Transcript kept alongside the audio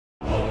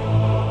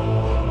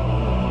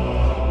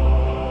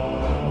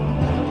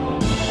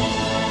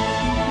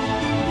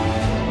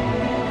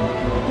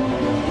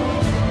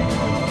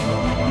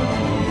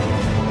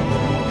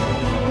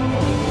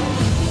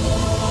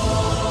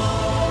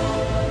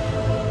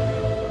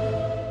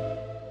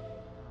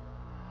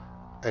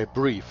A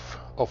brief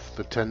of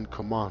the 10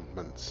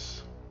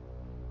 Commandments.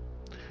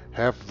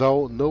 Have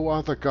thou no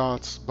other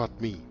gods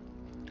but me.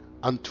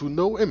 Unto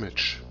no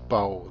image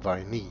bow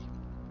thy knee.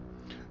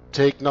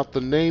 Take not the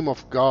name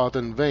of God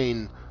in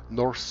vain,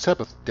 nor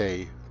Sabbath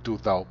day do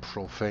thou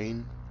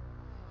profane.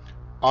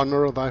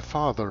 Honor thy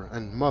father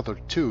and mother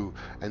too,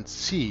 and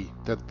see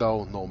that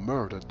thou no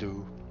murder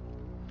do.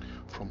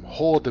 From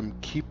whoredom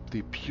keep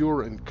thee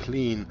pure and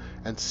clean,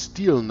 and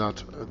steal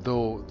not,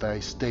 though thy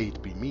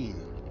state be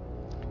mean.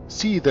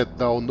 See that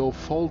thou no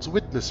false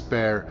witness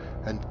bear,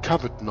 and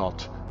covet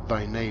not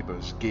thy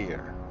neighbor's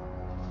gear.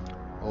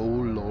 O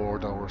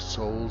Lord, our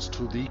souls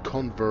to thee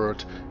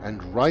convert,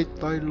 and write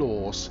thy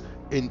laws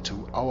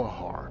into our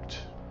heart.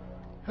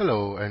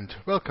 Hello and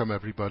welcome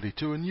everybody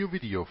to a new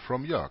video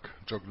from Jörg,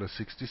 Juggler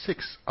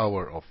 66,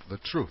 Hour of the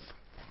Truth.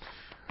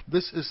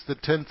 This is the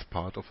 10th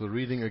part of the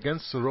reading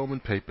Against the Roman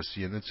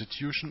Papacy, an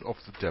Institution of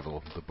the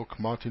Devil, the book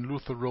Martin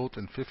Luther wrote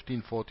in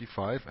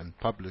 1545 and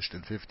published in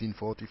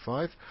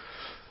 1545,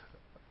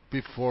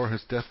 before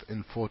his death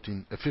in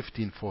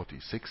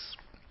 1546.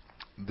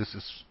 This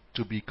is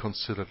to be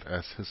considered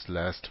as his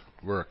last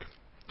work,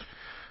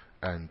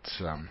 and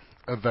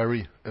a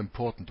very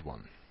important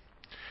one.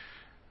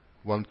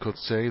 One could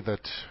say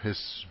that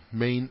his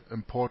main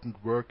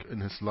important work in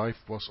his life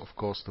was, of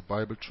course, the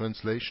Bible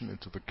translation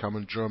into the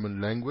common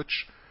German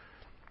language,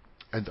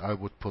 and I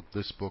would put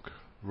this book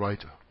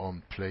right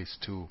on place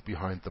 2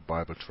 behind the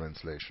Bible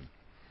translation,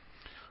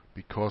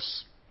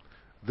 because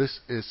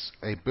this is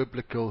a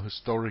biblical,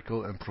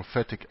 historical and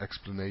prophetic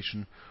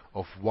explanation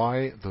of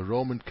why the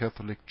Roman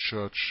Catholic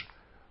Church,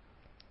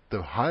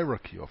 the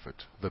hierarchy of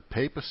it, the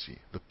papacy,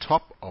 the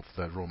top of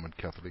the Roman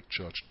Catholic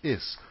Church,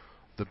 is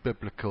the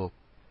biblical,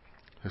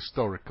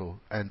 historical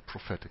and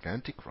prophetic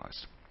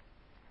Antichrist.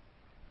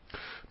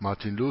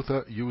 Martin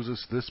Luther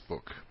uses this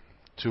book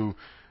to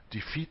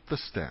defeat the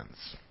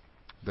stance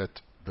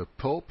that the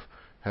Pope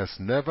has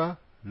never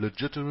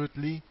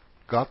legitimately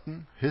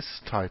gotten his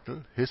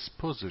title, his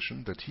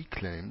position that he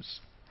claims,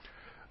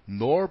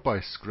 nor by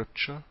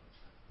scripture,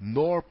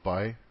 nor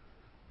by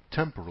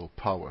temporal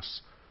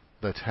powers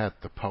that had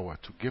the power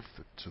to give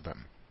it to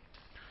them.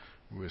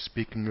 We're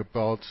speaking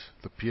about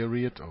the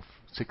period of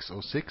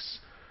 606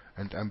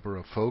 and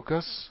Emperor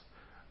Phocas,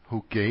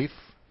 who gave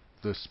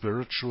the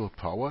spiritual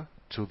power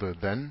to the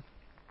then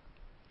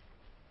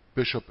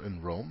bishop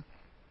in Rome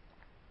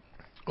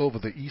over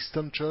the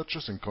Eastern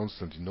churches in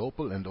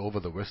Constantinople and over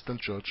the Western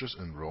churches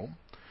in Rome.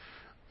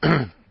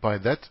 By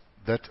that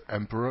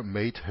emperor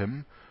made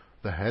him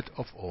the head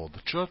of all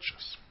the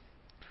churches.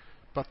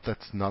 But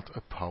that's not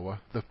a power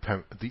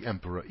the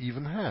emperor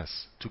even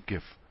has to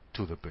give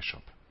to the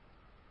bishop,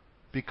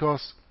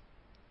 because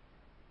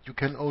you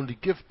can only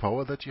give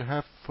power that you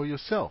have for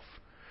yourself,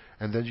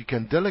 and then you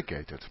can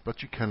delegate it,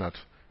 but you cannot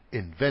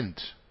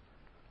invent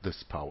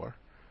this power.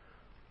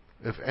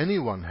 If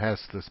anyone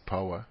has this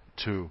power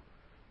to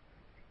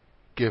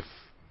give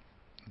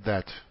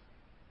that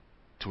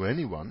to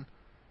anyone,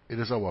 it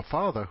is our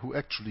Father who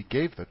actually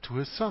gave that to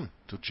his Son,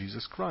 to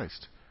Jesus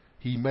Christ.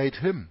 He made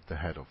him the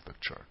head of the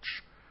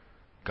church.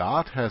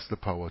 God has the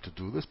power to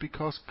do this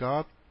because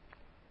God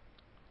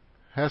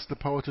has the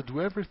power to do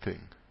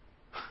everything.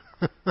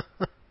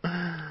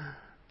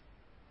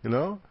 You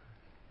know,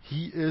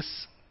 he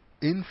is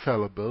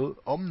infallible,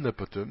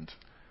 omnipotent,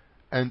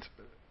 and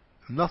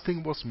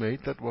nothing was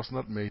made that was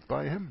not made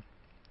by him.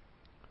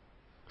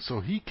 So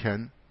he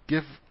can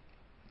give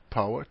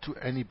power to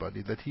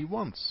anybody that he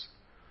wants.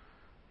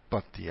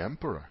 But the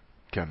emperor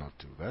cannot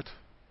do that.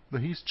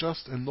 He's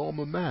just a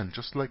normal man,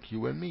 just like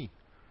you and me.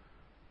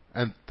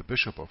 And the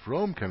Bishop of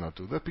Rome cannot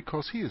do that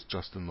because he is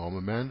just a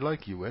normal man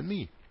like you and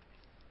me.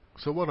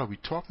 So what are we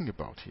talking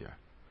about here?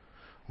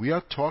 We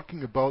are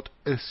talking about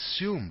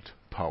assumed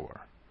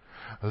power.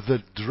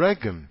 The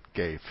dragon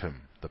gave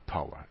him the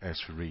power,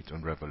 as we read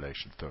in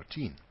Revelation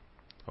 13.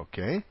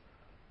 Okay?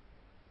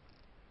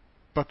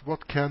 But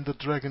what can the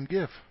dragon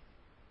give?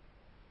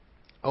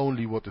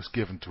 Only what is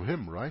given to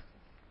him, right?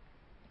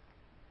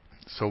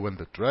 So when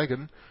the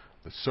dragon,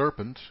 the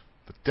serpent,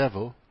 the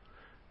devil,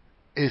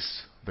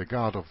 is the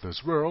god of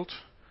this world,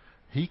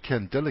 he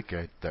can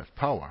delegate that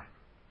power.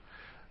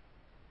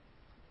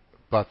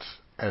 But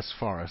as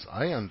far as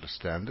I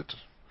understand it,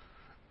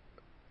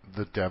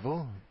 the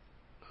devil,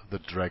 the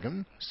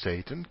dragon,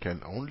 Satan,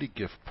 can only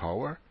give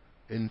power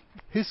in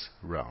his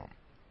realm.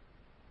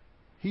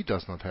 He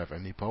does not have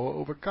any power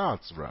over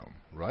God's realm,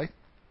 right?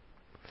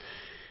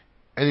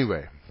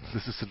 Anyway,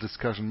 this is a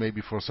discussion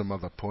maybe for some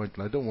other point,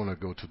 and I don't want to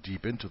go too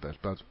deep into that,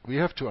 but we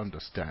have to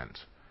understand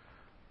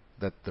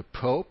that the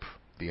Pope,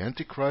 the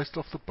Antichrist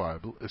of the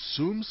Bible,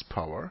 assumes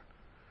power,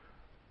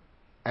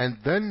 and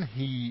then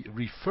he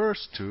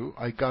refers to,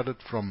 I got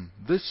it from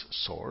this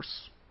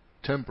source,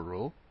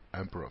 temporal,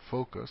 Emperor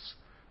Phocas,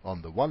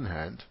 on the one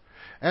hand,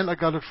 and I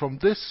got it from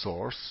this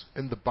source,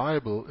 in the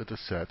Bible it is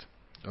said,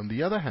 on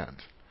the other hand.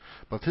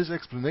 But his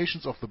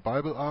explanations of the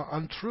Bible are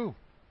untrue,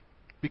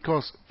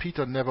 because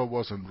Peter never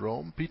was in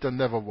Rome, Peter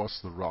never was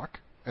the rock,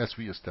 as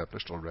we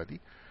established already.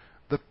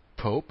 The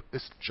Pope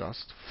is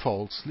just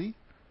falsely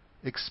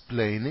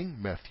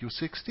explaining Matthew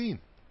 16.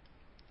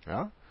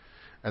 Yeah?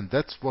 And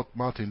that's what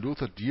Martin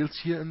Luther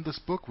deals here in this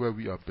book where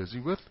we are busy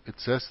with. It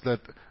says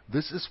that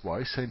this is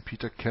why St.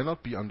 Peter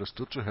cannot be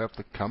understood to have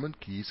the common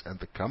keys and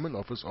the common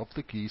office of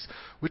the keys,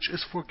 which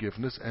is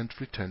forgiveness and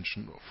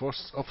retention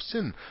of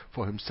sin,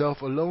 for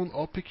himself alone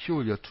or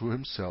peculiar to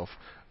himself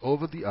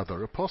over the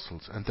other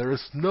apostles. And there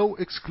is no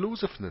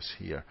exclusiveness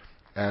here,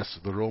 as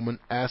the Roman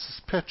asses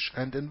patch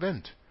and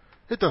invent.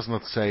 It does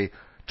not say,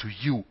 to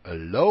you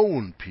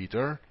alone,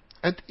 Peter.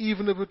 And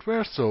even if it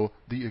were so,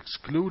 the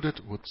excluded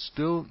would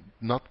still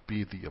not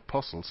be the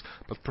apostles,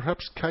 but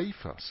perhaps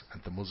Caiaphas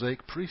and the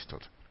Mosaic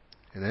priesthood.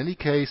 In any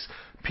case,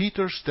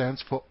 Peter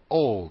stands for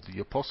all the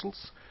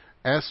apostles,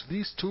 as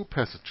these two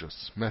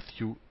passages,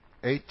 Matthew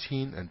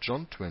 18 and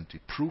John 20,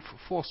 prove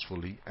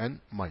forcefully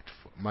and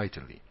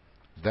mightily.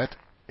 That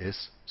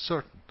is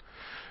certain.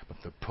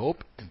 But the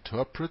Pope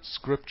interprets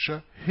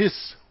Scripture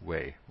his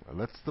way. Well,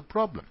 that's the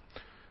problem.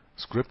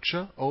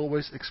 Scripture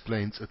always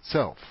explains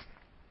itself.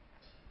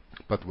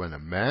 But when a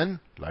man,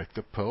 like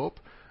the Pope,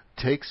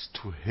 takes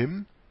to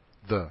him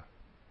the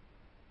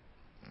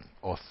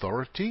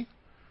authority,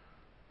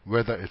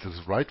 whether it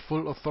is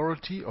rightful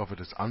authority or if it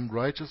is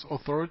unrighteous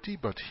authority,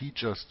 but he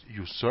just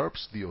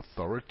usurps the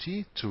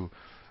authority to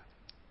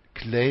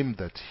claim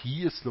that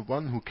he is the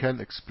one who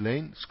can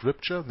explain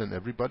Scripture, then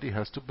everybody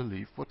has to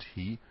believe what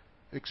he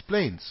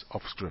explains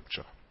of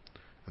Scripture.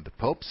 And the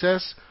Pope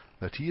says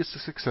that he is the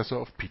successor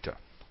of Peter,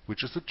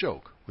 which is a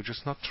joke, which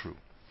is not true.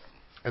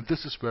 And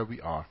this is where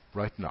we are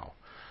right now.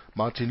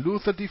 Martin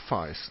Luther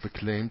defies the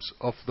claims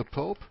of the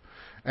Pope,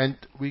 and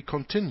we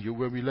continue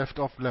where we left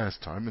off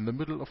last time, in the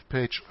middle of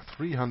page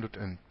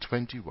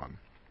 321.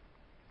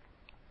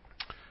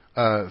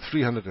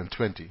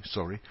 320,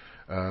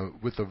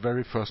 with the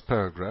very first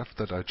paragraph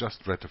that I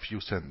just read a few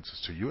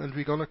sentences to you, and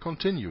we're going to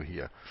continue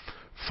here.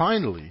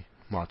 Finally,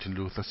 Martin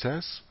Luther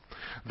says,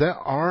 there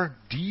are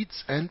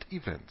deeds and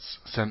events.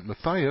 Saint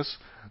Matthias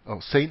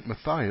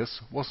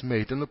was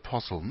made an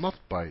apostle not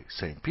by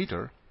Saint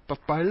Peter, but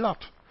by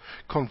lot,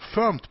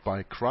 confirmed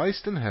by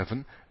Christ in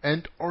heaven,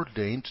 and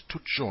ordained to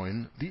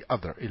join the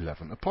other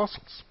 11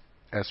 apostles,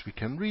 as we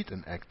can read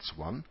in Acts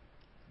 1,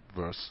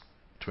 verse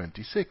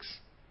 26.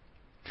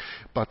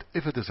 But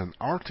if it is an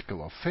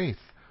article of faith,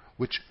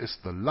 which is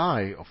the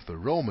lie of the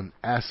Roman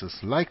asses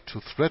like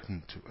to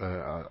threaten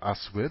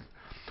us with,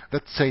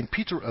 that St.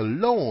 Peter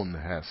alone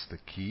has the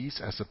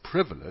keys as a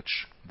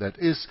privilege, that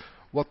is,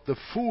 what the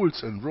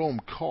fools in Rome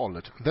call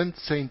it, then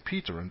St.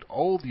 Peter and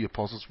all the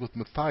apostles with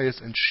Matthias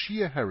and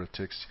sheer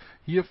heretics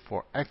here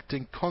for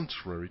acting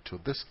contrary to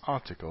this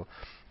article,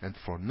 and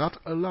for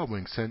not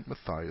allowing St.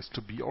 Matthias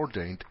to be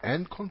ordained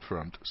and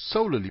confirmed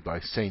solely by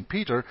St.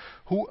 Peter,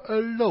 who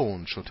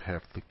alone should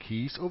have the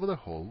keys over the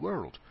whole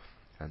world.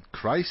 And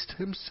Christ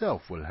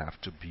himself will have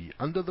to be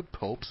under the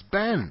Pope's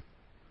ban.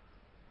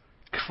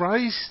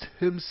 Christ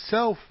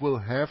himself will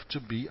have to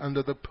be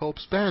under the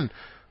Pope's ban,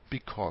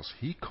 because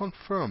he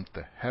confirmed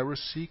the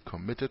heresy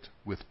committed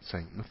with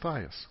St.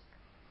 Matthias.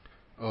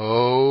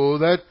 Oh,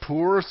 that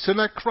poor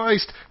sinner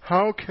Christ!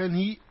 How can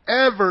he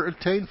ever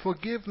attain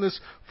forgiveness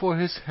for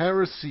his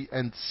heresy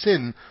and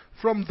sin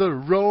from the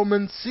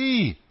Roman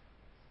See?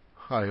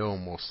 I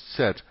almost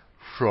said,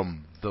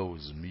 from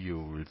those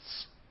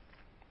mules.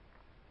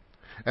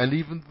 And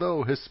even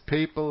though his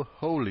papal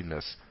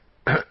holiness,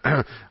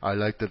 I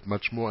liked it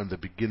much more in the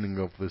beginning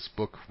of this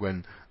book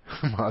when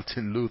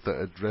Martin Luther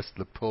addressed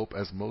the Pope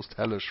as Most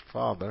Hellish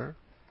Father,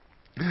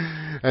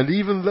 and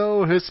even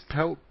though his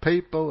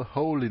papal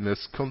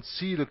holiness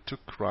conceded to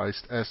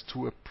Christ as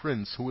to a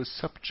prince who is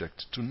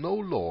subject to no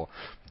law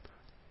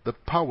the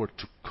power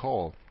to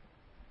call,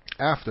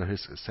 after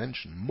his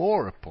ascension,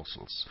 more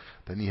apostles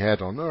than he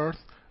had on earth,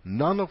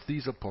 none of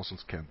these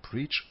apostles can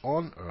preach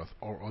on earth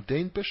or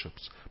ordain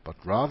bishops, but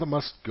rather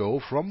must go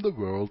from the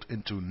world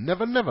into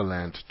Never Never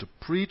Land to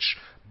preach,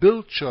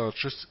 build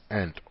churches,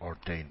 and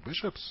ordain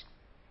bishops.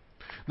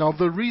 Now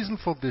the reason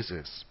for this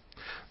is,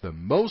 the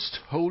Most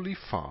Holy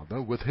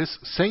Father with his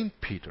Saint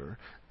Peter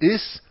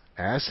is,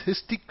 as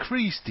his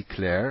decrees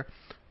declare,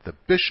 the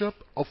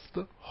bishop of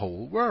the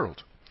whole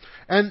world,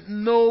 and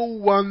no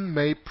one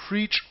may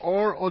preach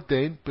or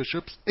ordain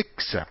bishops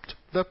except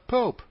the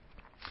Pope.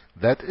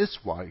 That is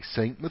why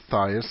Saint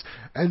Matthias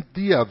and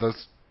the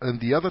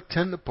other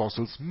 10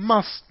 apostles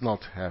must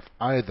not have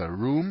either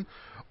room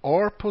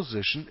or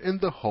position in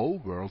the whole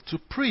world to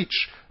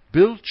preach,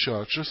 build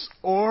churches,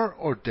 or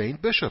ordain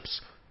bishops,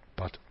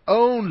 but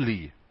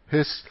only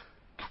his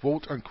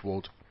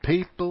quote-unquote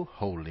papal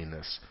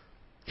holiness.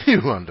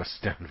 You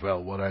understand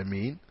well what I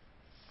mean.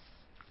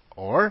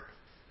 Or,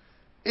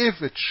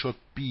 if it should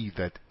be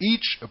that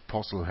each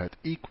apostle had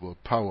equal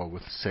power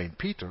with St.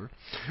 Peter,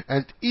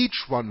 and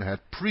each one had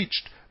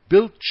preached,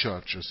 built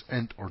churches,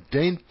 and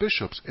ordained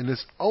bishops in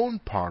his own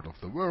part of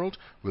the world,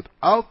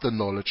 without the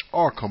knowledge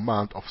or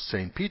command of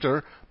St.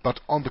 Peter, but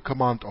on the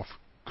command of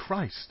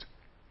Christ,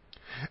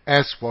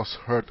 as was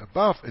heard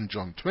above in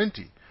John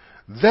 20,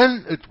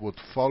 then it would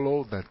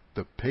follow that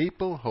the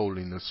papal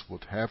holiness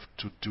would have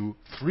to do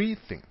 3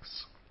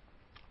 things.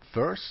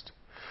 First,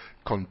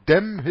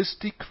 condemn his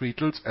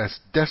decretals as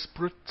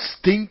desperate,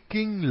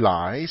 stinking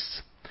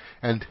lies,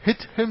 and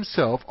hit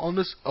himself on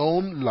his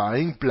own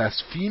lying,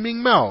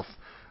 blaspheming mouth,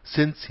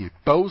 since he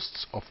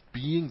boasts of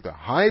being the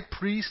high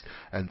priest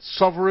and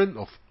sovereign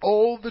of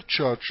all the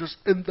churches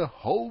in the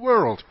whole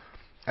world,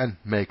 and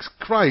makes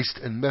Christ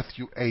in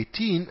Matthew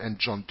 18 and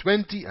John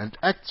 20 and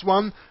Acts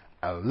 1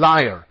 a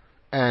liar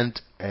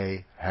and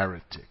a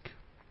heretic.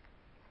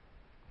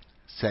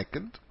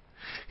 Second,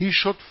 he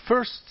should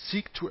first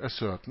seek to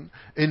ascertain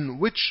in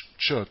which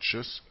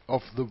churches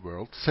of the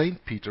world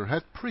St. Peter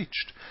had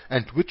preached,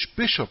 and which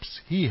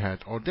bishops he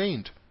had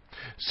ordained,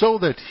 so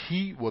that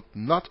he would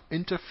not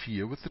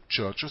interfere with the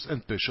churches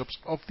and bishops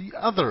of the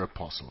other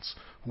apostles,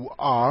 who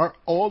are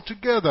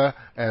altogether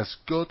as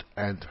good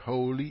and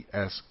holy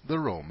as the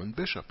Roman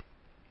bishop.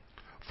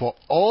 For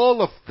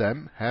all of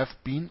them have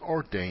been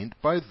ordained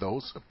by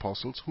those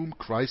apostles whom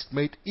Christ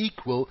made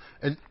equal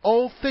in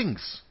all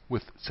things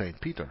with St.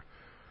 Peter.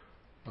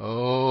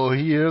 Oh,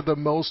 here the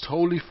Most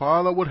Holy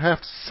Father would have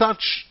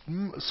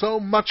so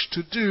much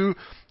to do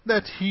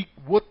that he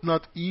would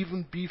not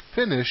even be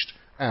finished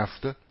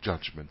after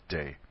Judgment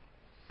Day.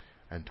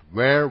 And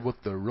where would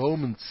the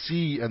Roman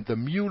See and the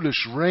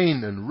mulish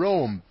reign in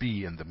Rome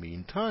be in the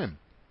meantime?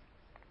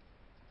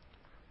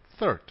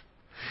 Third,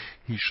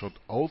 he should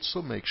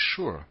also make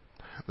sure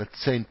that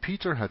St.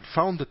 Peter had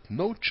founded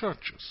no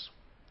churches,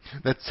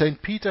 that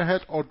St. Peter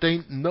had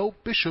ordained no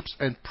bishops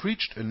and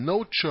preached in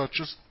no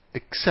churches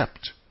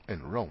except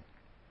in Rome.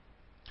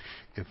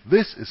 If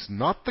this is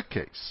not the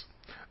case,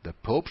 the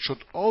Pope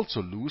should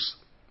also lose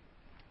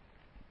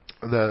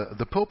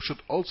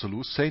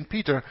St.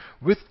 Peter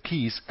with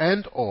keys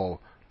and all.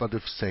 But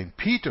if St.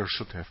 Peter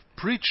should have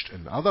preached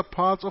in other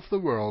parts of the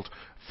world,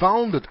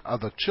 founded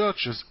other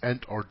churches,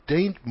 and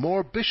ordained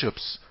more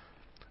bishops,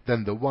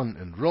 then the one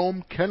in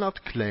Rome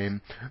cannot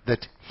claim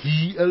that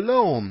he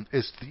alone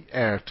is the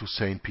heir to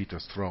St.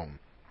 Peter's throne.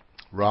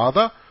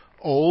 Rather,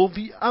 all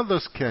the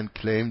others can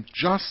claim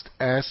just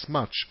as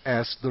much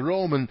as the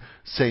Roman.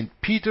 St.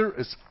 Peter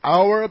is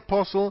our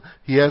apostle,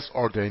 he has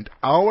ordained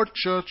our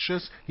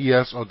churches, he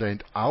has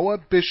ordained our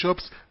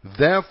bishops,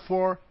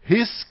 therefore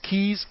his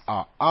keys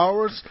are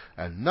ours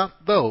and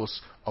not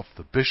those of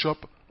the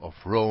Bishop of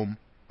Rome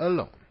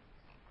alone.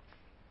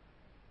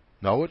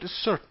 Now it is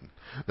certain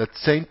that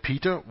St.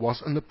 Peter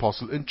was an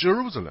apostle in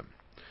Jerusalem,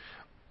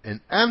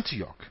 in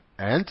Antioch,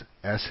 and,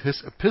 as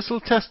his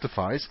epistle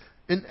testifies,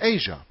 in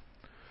Asia,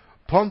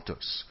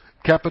 Pontus,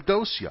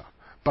 Cappadocia,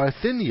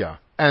 Bithynia,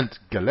 and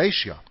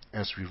Galatia,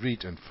 as we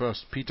read in 1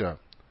 Peter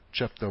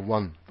chapter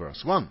 1,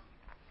 verse 1.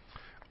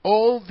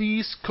 All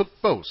these could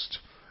boast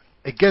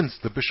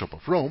against the Bishop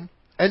of Rome,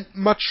 and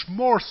much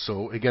more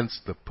so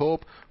against the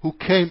Pope, who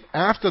came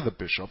after the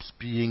bishops,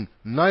 being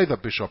neither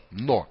bishop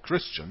nor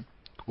Christian.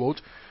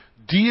 Quote,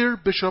 "Dear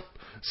Bishop,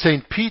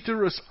 St.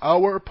 Peter is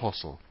our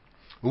apostle.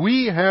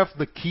 We have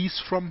the keys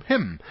from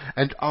him,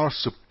 and are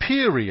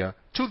superior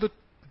to the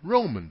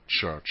Roman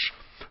Church,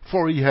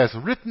 for he has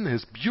written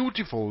his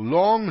beautiful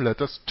long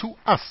letters to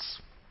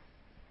us."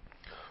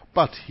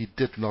 But he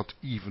did not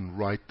even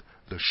write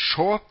the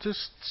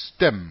shortest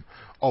stem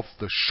of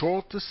the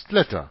shortest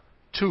letter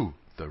to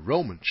the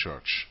Roman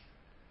Church.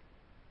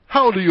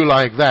 How do you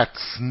like that,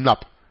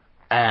 snub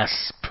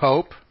ass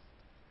Pope?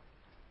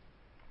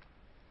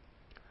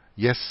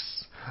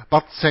 Yes,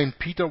 but St.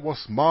 Peter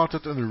was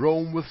martyred in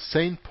Rome with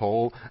St.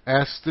 Paul,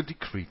 as the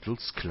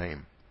decretals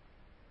claim.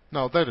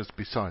 Now that is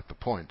beside the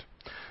point.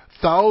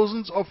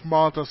 Thousands of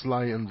martyrs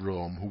lie in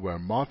Rome who were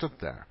martyred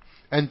there,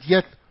 and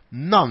yet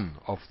none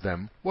of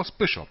them was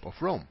Bishop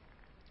of Rome.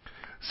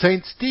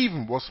 St.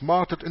 Stephen was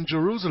martyred in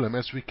Jerusalem,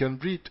 as we can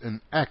read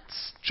in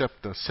Acts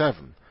chapter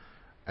 7,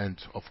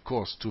 and of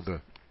course to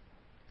the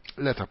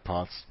latter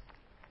parts,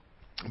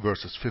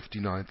 verses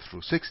 59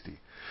 through 60.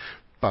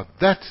 But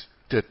that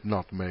did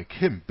not make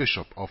him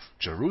Bishop of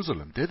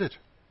Jerusalem, did it?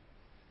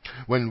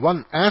 When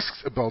one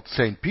asks about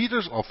St.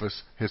 Peter's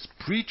office, his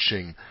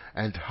preaching,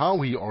 and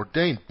how he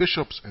ordained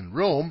bishops in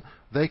Rome,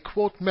 they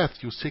quote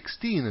Matthew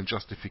 16 in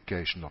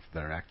justification of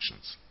their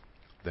actions.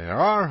 There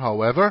are,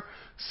 however,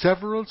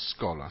 several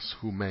scholars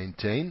who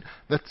maintain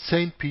that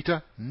St.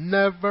 Peter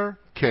never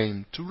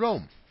came to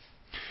Rome.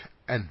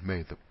 And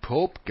may the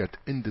Pope get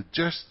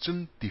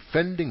indigestion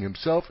defending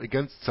himself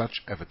against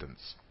such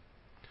evidence.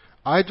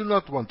 I do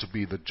not want to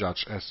be the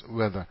judge as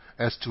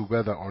to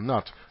whether or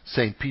not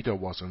St. Peter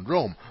was in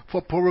Rome,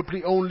 for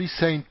probably only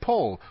St.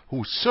 Paul,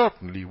 who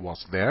certainly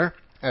was there,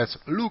 as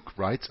Luke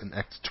writes in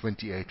Acts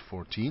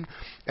 28:14,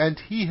 and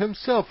he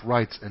himself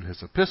writes in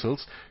his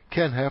epistles,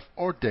 can have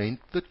ordained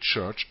the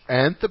church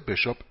and the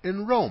bishop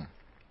in Rome.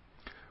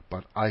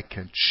 But I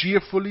can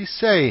cheerfully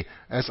say,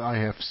 as I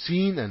have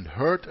seen and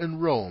heard in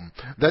Rome,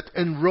 that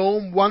in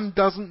Rome one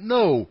doesn't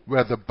know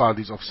where the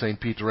bodies of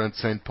St. Peter and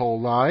St. Paul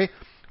lie,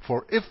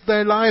 for if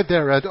they lie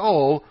there at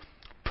all,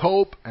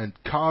 Pope and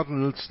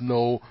cardinals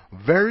know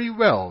very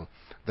well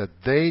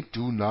that they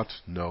do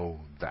not know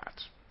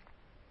that.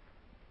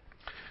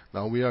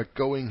 Now we are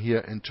going here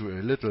into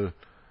a little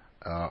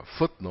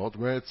footnote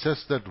where it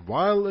says that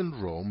while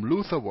in Rome,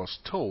 Luther was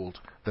told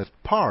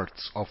that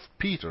parts of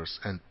Peter's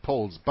and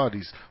Paul's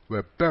bodies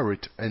were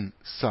buried in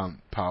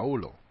San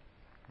Paolo.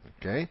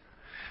 Okay?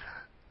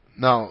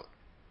 Now,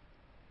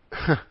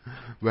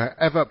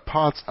 wherever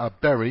parts are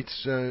buried,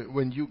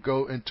 when you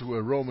go into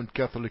a Roman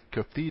Catholic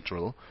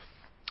cathedral,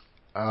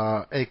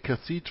 a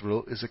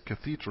cathedral is a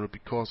cathedral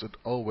because it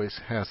always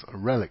has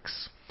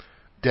relics,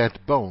 dead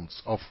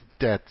bones of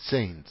dead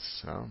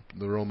saints.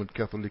 The Roman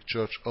Catholic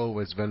Church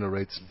always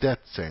venerates dead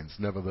saints,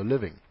 never the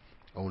living,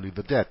 only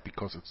the dead,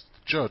 because it's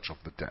the church of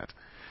the dead.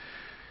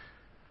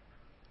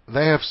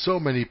 They have so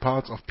many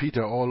parts of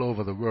Peter all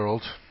over the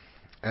world,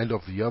 and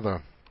of the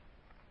other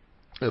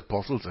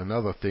apostles and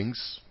other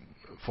things.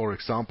 For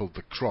example,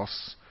 the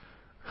cross.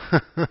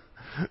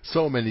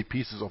 So many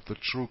pieces of the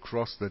true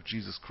cross that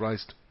Jesus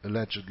Christ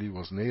allegedly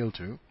was nailed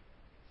to.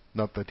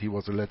 Not that he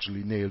was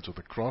allegedly nailed to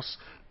the cross,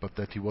 but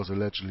that he was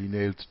allegedly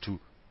nailed to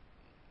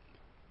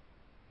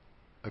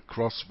a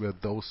cross where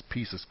those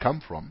pieces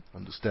come from.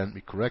 Understand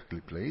me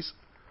correctly, please.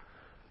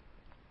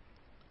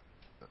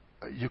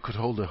 You could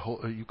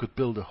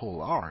build a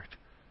whole ark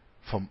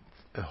from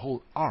a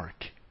whole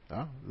ark,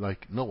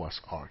 like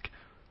Noah's ark,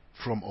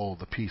 from all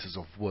the pieces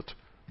of wood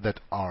that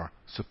are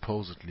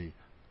supposedly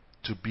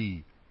to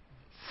be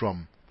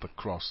from the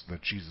cross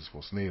that Jesus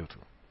was nailed to.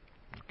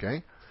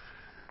 Okay?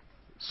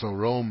 So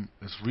Rome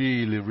is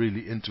really,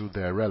 really into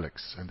their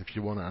relics. And if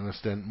you want to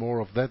understand more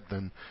of that,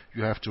 then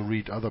you have to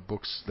read other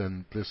books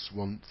than this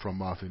one from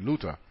Martin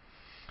Luther.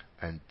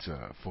 And,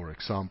 for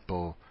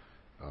example,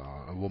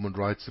 A Woman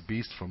Rides the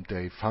Beast from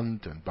Dave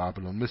Hunt, and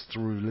Babylon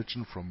Mystery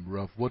Religion from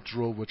Ralph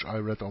Woodrow, which I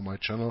read on my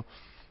channel,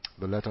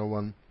 the latter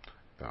one.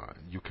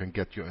 You can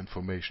get your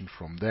information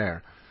from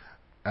there.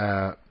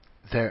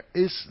 There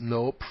is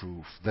no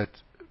proof that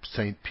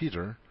St.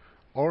 Peter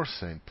or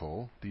St.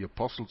 Paul, the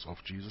apostles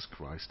of Jesus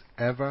Christ,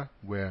 ever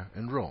were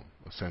in Rome.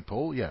 St.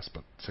 Paul, yes,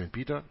 but St.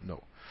 Peter,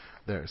 no.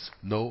 There is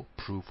no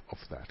proof of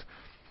that.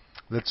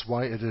 That's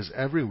why it is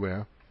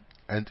everywhere,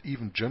 and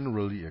even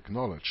generally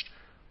acknowledged,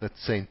 that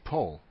St.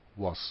 Paul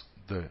was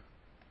the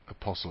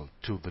apostle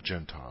to the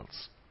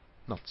Gentiles,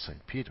 not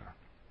St. Peter.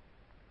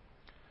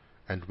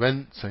 And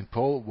when St.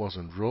 Paul was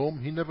in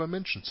Rome, he never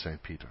mentioned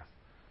St. Peter.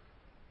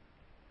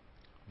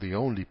 The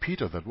only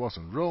Peter that was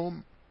in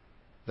Rome,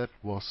 that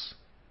was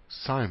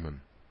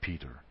Simon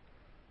Peter.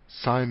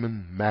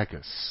 Simon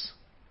Magus.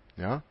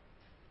 Yeah?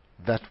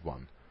 That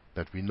one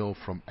that we know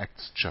from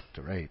Acts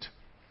chapter 8.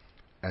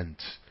 And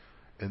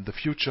in the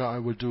future I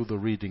will do the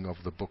reading of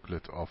the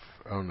booklet of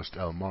Ernest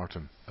L.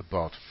 Martin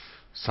about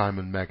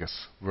Simon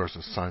Magus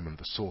versus Simon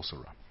the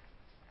Sorcerer.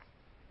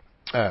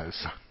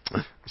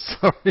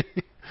 Sorry.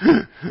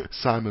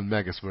 Simon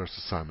Magus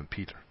versus Simon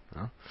Peter.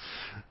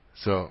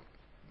 So,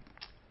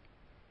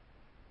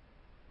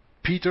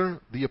 Peter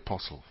the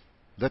Apostle,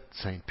 that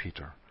Saint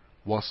Peter,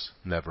 was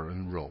never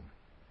in Rome.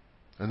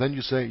 And then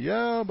you say,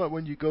 yeah, but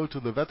when you go to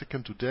the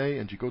Vatican today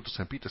and you go to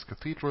St. Peter's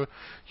Cathedral,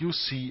 you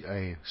see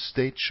a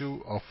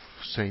statue of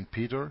St.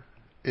 Peter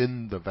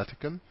in the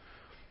Vatican.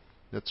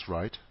 That's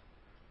right.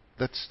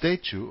 That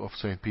statue of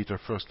St. Peter,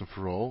 first and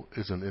for all,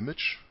 is an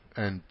image,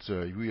 and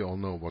we all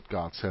know what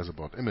God says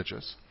about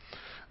images.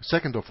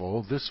 Second of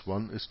all, this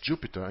one is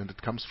Jupiter, and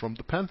it comes from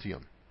the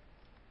Pantheon.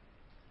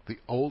 The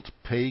old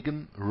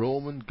pagan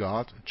Roman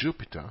god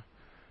Jupiter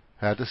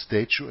had a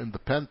statue in the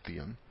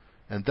Pantheon,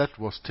 and that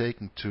was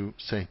taken to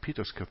St.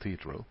 Peter's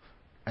Cathedral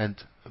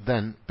and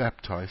then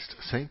baptized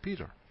St.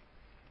 Peter.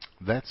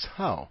 That's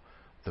how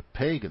the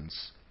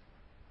pagans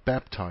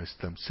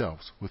baptized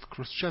themselves with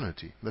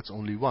Christianity. That's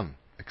only one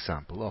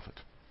example of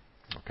it.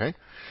 Okay?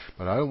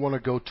 But I don't want to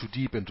go too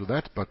deep into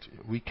that, but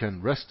we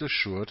can rest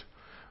assured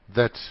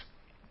that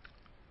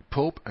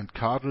Pope and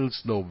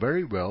Cardinals know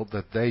very well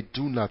that they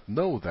do not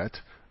know that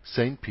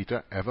St.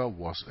 Peter ever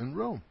was in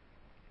Rome.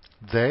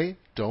 They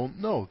don't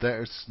know.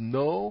 There is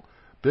no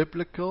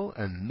biblical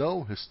and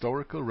no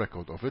historical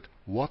record of it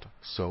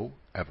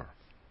whatsoever.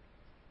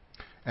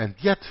 And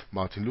yet,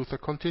 Martin Luther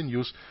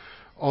continues,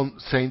 on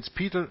Saints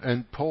Peter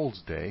and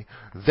Paul's day,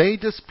 they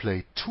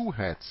display two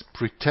heads,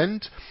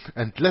 pretend,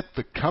 and let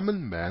the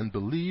common man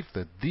believe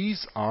that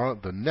these are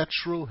the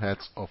natural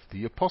heads of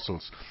the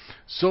apostles.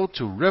 So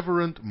to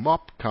reverend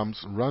mob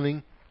comes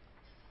running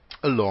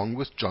along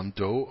with John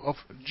Doe of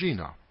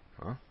Jena.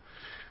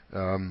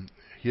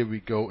 Here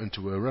we go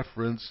into a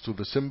reference to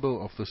the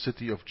symbol of the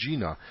city of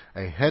Jena,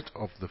 a head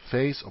of the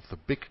face of the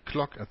big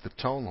clock at the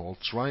town hall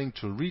trying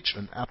to reach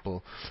an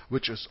apple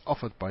which is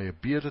offered by a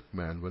bearded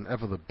man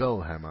whenever the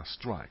bell hammer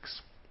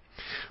strikes.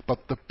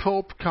 But the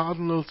Pope,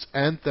 Cardinals,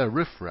 and their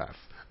riffraff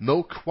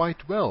know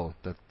quite well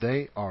that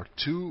they are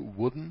two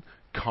wooden,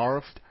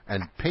 carved,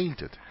 and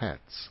painted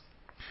heads.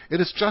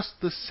 It is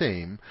just the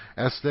same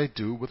as they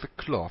do with the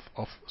cloth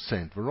of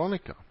Saint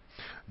Veronica.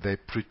 They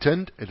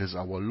pretend it is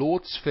our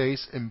Lord's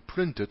face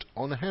imprinted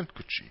on a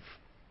handkerchief.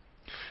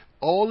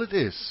 All it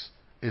is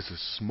a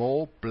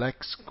small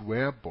black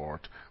square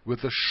board with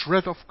a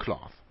shred of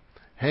cloth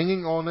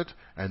hanging on it,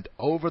 and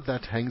over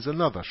that hangs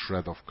another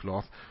shred of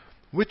cloth,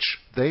 which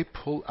they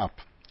pull up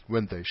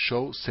when they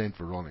show St.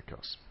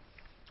 Veronica's.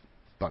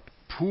 But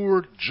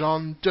poor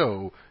John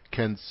Doe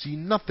can see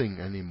nothing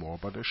any more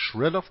but a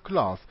shred of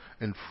cloth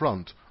in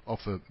front of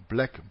a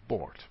black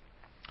board.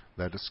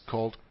 That is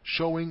called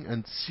showing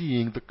and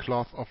seeing the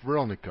cloth of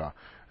Veronica,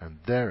 and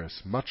there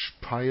is much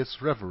pious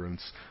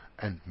reverence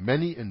and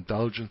many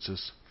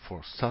indulgences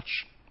for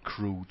such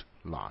crude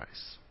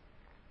lies.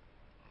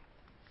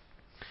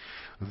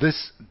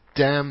 This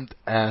damned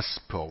ass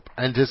Pope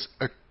and his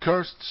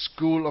accursed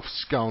school of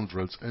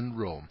scoundrels in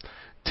Rome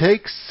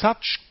take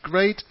such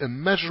great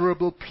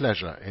immeasurable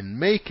pleasure in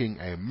making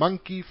a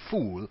monkey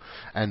fool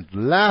and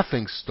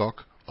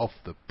laughing-stock of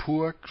the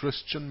poor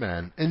Christian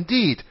man,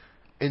 indeed,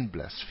 in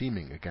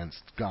blaspheming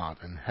against God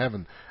in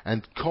heaven,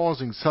 and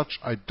causing such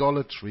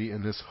idolatry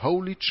in his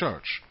holy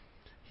church.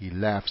 He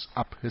laughs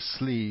up his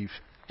sleeve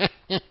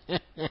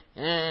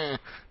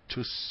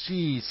to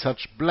see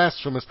such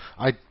blasphemous,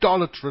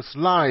 idolatrous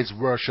lies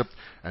worshipped,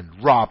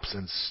 and robs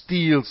and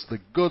steals the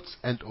goods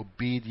and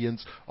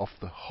obedience of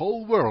the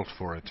whole world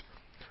for it,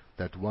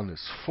 that one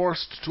is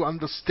forced to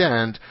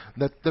understand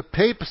that the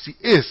papacy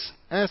is,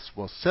 as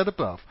was said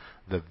above,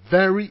 the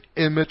very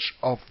image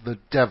of the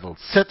devil,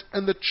 set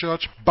in the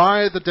church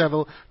by the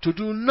devil to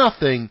do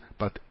nothing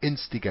but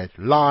instigate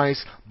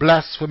lies,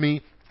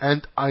 blasphemy,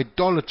 and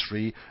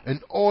idolatry in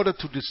order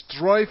to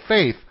destroy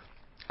faith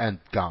and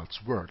God's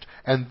word,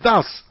 and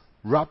thus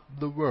rob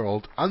the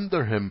world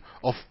under him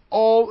of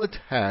all it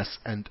has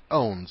and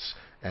owns,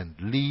 and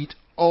lead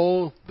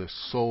all the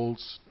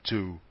souls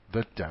to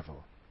the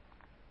devil.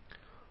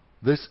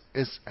 This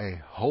is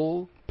a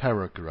whole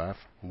paragraph,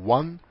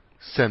 one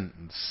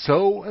sentence,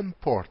 so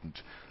important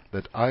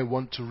that I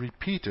want to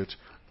repeat it,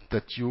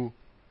 that you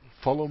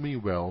follow me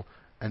well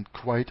and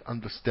quite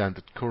understand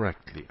it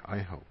correctly, I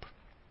hope.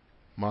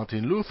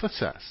 Martin Luther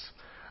says,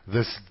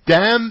 "This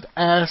damned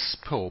ass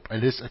Pope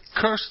and his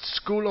accursed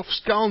school of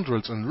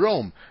scoundrels in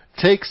Rome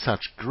take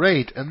such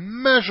great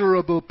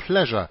immeasurable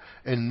pleasure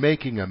in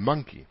making a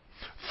monkey,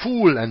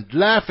 fool and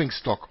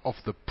laughing-stock of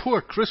the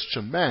poor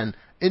Christian man,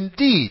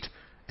 indeed,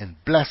 in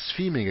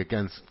blaspheming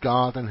against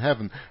God and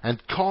heaven,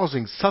 and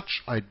causing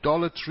such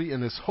idolatry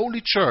in his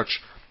holy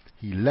church,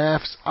 he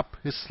laughs up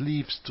his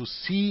sleeves to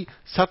see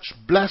such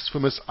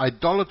blasphemous,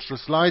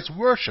 idolatrous lies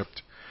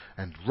worshipped,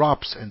 and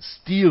robs and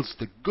steals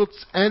the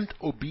goods and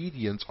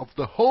obedience of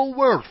the whole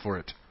world for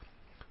it,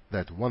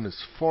 that one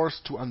is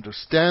forced to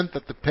understand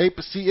that the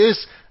papacy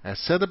is, as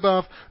said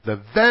above,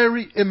 the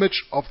very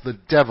image of the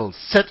devil,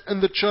 set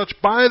in the church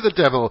by the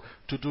devil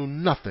to do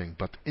nothing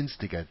but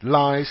instigate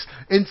lies,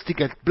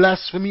 instigate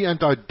blasphemy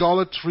and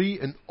idolatry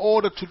in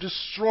order to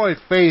destroy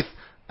faith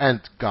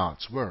and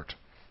God's word,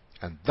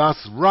 and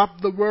thus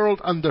rob the world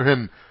under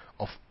him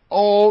of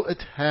all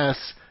it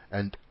has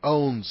and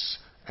owns,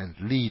 and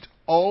lead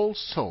all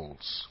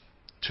souls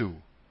to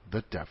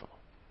the devil."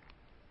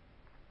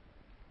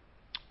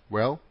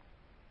 Well,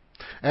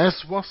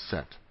 as was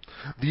said,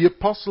 the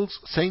apostles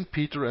St.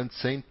 Peter and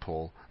St.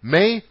 Paul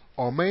may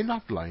or may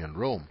not lie in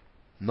Rome.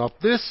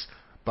 Not this,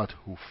 but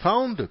who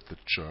founded the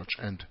church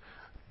and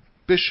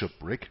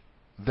bishopric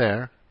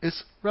there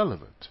is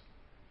relevant.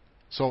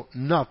 So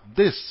not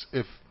this,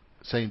 if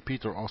St.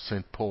 Peter or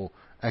St. Paul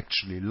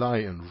actually lie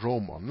in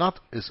Rome or not,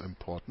 is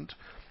important,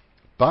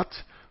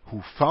 but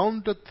who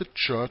founded the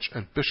church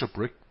and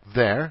bishopric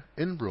there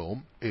in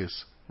Rome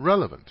is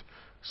relevant.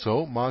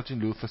 So Martin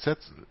Luther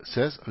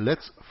says,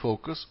 let's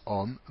focus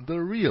on the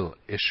real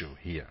issue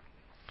here.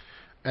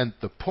 And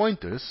the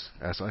point is,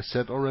 as I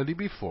said already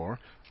before,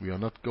 we are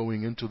not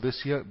going into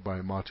this here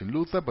by Martin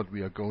Luther, but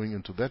we are going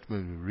into that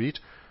when we read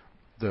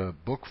the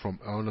book from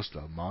Ernest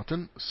L.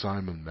 Martin,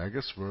 Simon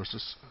Magus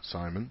versus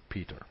Simon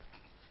Peter.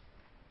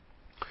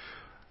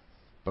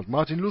 But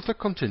Martin Luther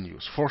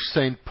continues, "For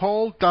St.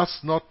 Paul does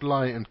not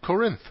lie in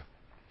Corinth,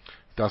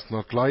 does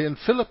not lie in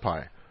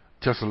Philippi,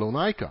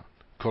 Thessalonica,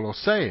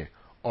 Colossae,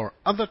 or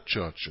other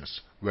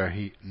churches, where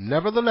he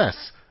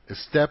nevertheless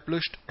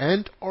established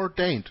and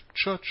ordained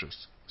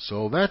churches,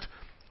 so that,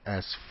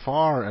 as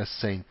far as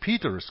St.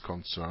 Peter is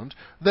concerned,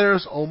 there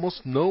is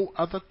almost no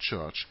other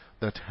church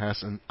that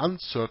has an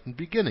uncertain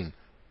beginning,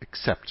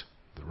 except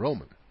the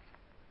Roman."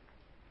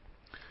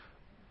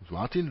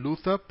 Martin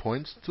Luther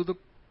points to the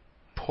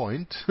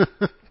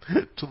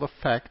to the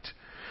fact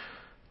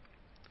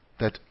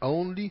that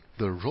only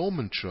the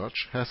Roman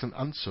Church has an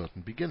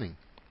uncertain beginning.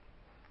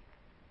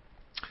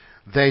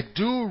 They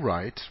do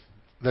write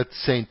that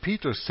St.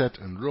 Peter sat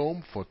in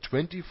Rome for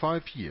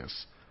 25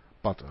 years,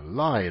 but a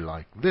lie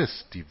like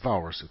this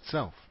devours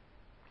itself.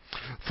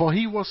 For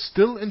he was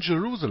still in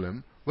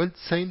Jerusalem when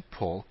St.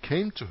 Paul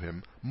came to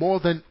him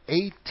more than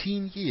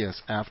 18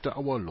 years after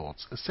our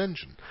Lord's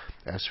ascension,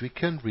 as we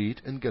can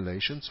read in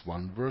Galatians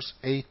 1 verse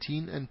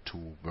 18 and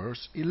 2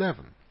 verse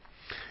 11,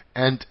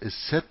 and is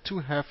said to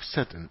have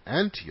sat in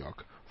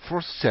Antioch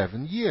for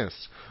 7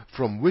 years,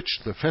 from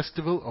which the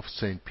festival of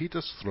St.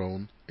 Peter's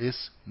throne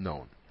is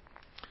known.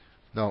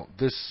 Now,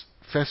 this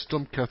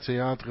Festum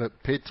Cathedrae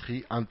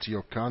Petri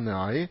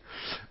Antiochanae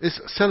is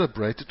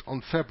celebrated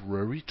on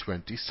February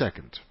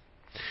 22nd.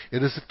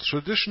 It is a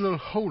traditional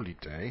holy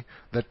day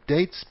that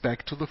dates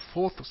back to the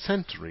 4th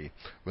century,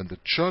 when the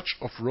Church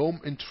of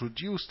Rome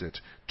introduced it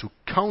to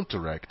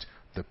counteract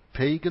the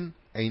pagan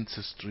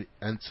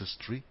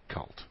ancestry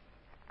cult.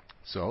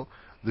 So,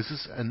 this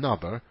is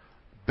another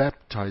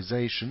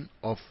baptization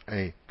of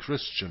a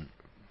Christian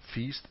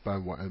feast by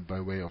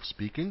way of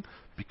speaking,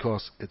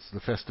 because it's the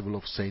festival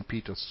of St.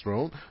 Peter's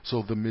throne,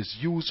 so the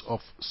misuse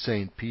of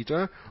St.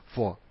 Peter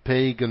for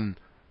pagan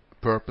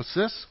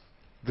purposes.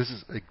 This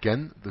is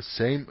again the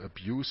same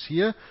abuse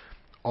here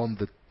on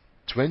the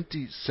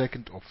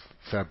 22nd of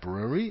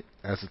February,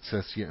 as it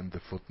says here in the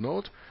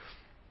footnote.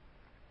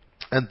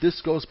 And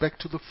this goes back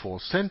to the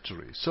 4th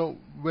century. So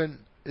when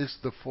is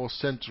the 4th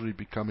century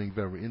becoming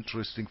very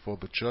interesting for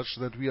the church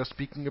that we are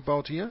speaking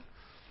about here?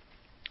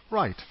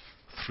 Right,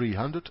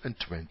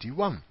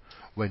 321,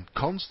 when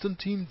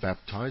Constantine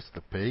baptized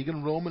the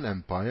pagan Roman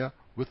Empire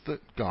with the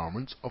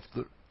garments of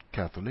the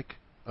Catholic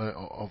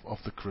of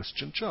the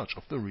Christian Church,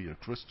 of the real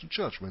Christian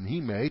Church, when he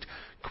made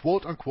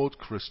quote-unquote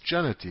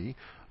Christianity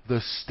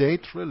the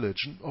state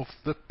religion of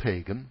the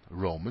pagan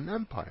Roman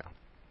Empire.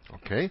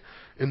 Okay,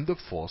 in the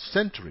 4th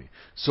century.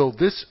 So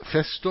this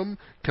Festum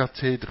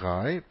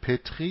Cathedrae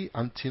Petri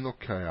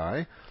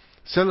Antiochiae,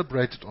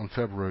 celebrated on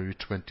February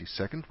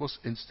 22nd, was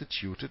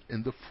instituted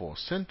in the 4th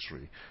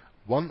century.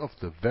 One of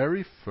the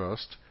very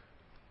first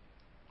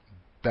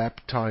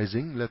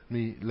baptizing, let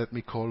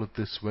me call it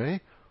this way,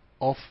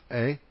 of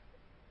a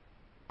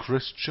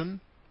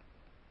Christian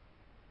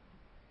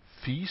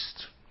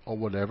feast or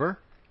whatever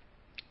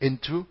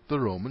into the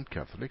Roman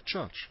Catholic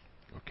Church.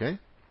 Okay?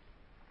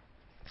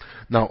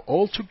 Now,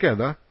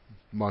 altogether,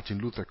 Martin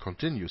Luther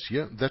continues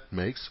here, that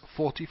makes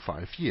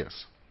 45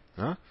 years.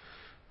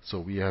 So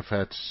we have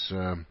had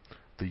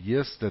the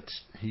years that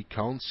he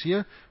counts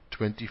here,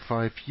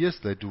 25 years.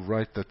 They do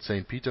write that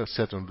St. Peter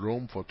sat in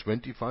Rome for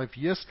 25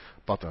 years,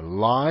 but a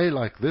lie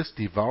like this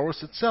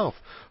devours itself,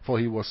 for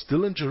he was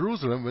still in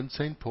Jerusalem when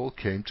St. Paul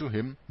came to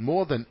him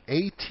more than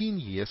 18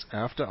 years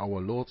after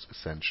our Lord's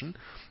ascension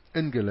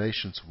in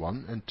Galatians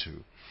 1 and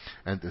 2,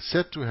 and is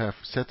said to have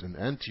sat in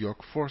Antioch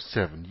for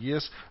 7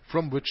 years,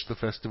 from which the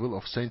festival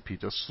of St.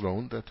 Peter's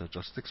throne that I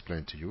just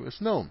explained to you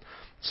is known.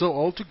 So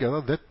altogether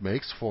that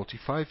makes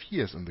 45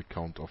 years in the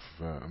count of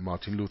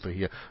Martin Luther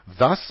here.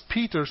 Thus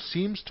Peter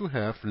seems to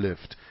have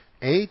lived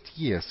 8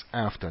 years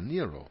after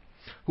Nero,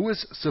 who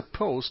is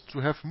supposed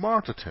to have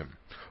martyred him,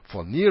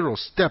 for Nero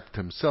stabbed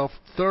himself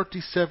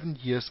 37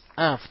 years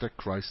after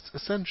Christ's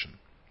ascension.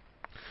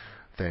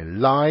 They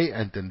lie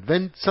and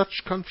invent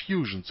such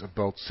confusions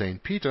about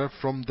St. Peter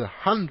from the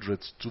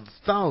hundreds to the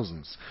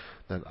thousands,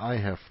 that I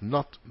have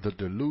not the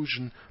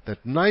delusion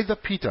that neither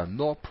Peter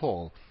nor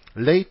Paul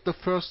laid the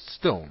first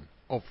stone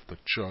of the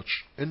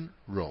church in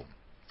Rome.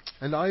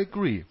 And I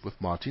agree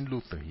with Martin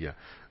Luther here.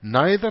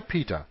 Neither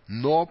Peter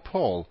nor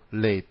Paul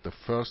laid the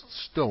first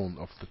stone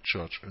of the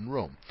church in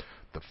Rome.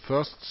 The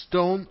first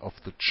stone of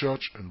the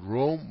church in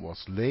Rome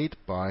was laid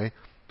by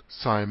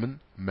Simon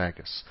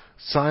Magus,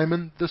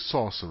 Simon the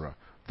sorcerer,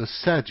 the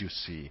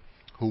Sadducee,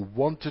 who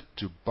wanted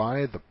to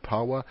buy the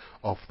power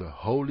of the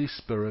Holy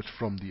Spirit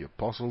from the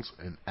apostles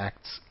in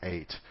Acts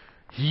 8.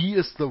 He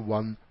is the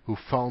one who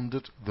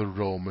founded the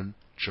Roman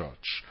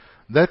Church.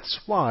 That's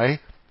why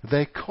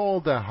they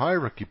call their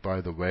hierarchy, by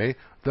the way,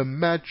 the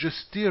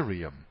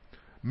magisterium.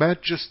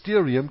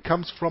 Magisterium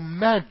comes from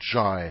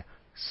magi.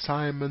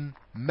 Simon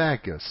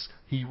Magus,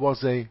 he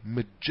was a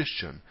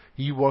magician.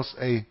 He was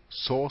a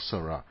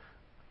sorcerer.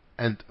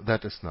 And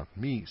that is not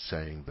me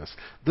saying this.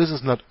 This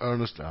is not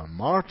Ernest L.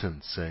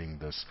 Martin saying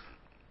this.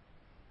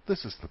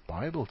 This is the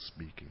Bible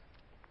speaking.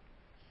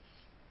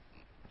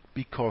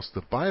 Because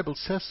the Bible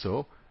says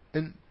so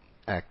in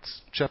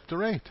Acts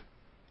chapter 8.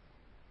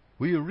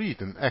 We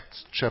read in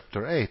Acts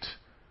chapter 8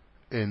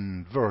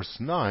 in verse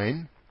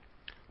 9,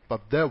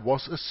 "But there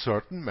was a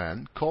certain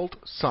man called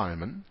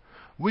Simon,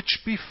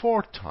 which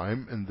before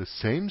time in the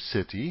same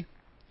city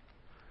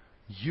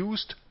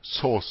used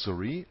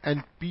sorcery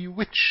and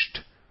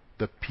bewitched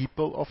the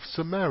people of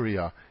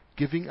Samaria,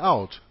 giving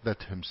out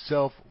that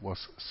himself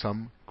was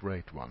some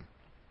great one."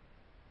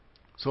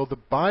 So the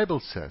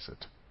Bible says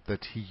it,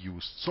 that he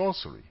used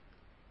sorcery.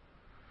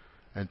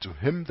 And to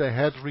him they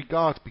had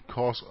regard,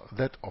 because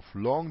that of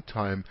long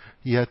time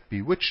he had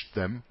bewitched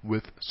them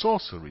with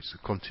sorceries.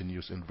 It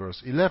continues in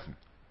verse 11.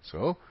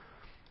 So,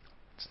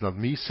 it's not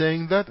me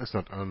saying that, it's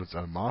not Ernest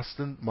L.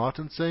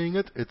 Martin saying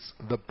it, it's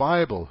the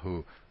Bible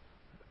who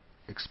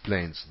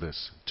explains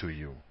this to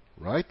you,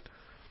 right?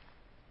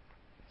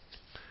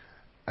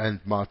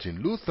 And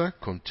Martin Luther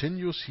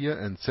continues here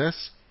and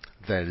says,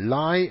 "They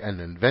lie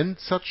and invent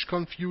such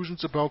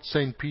confusions about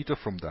St. Peter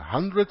from the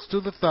hundreds to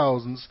the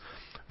thousands,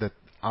 that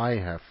I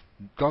have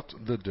got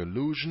the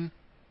delusion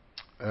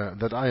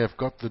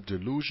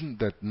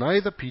that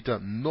neither Peter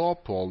nor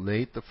Paul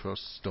laid the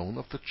first stone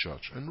of the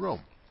church in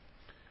Rome.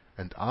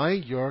 And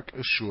I, Jörg,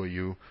 assure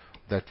you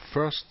that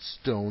first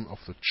stone of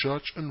the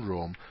church in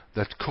Rome,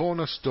 that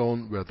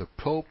cornerstone where the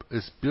Pope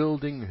is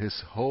building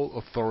his whole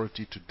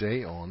authority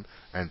today on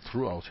and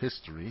throughout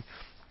history,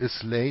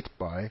 is laid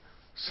by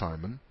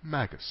Simon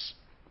Magus."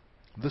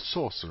 the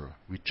sorcerer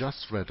we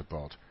just read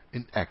about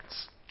in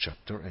Acts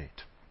chapter 8.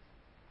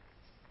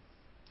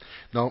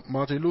 Now,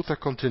 Martin Luther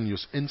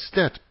continues,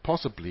 instead,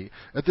 possibly,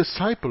 a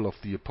disciple of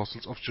the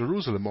apostles of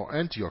Jerusalem or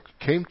Antioch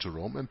came to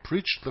Rome and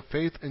preached the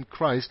faith in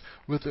Christ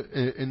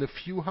in a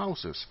few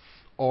houses.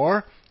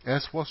 Or,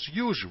 as was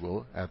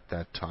usual at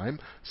that time,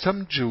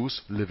 some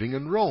Jews living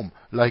in Rome,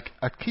 like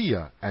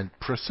Aquila and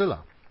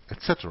Priscilla,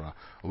 etc.,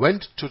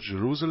 went to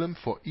Jerusalem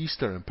for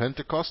Easter and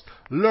Pentecost,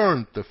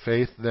 learned the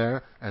faith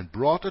there, and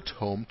brought it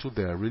home to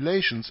their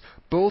relations,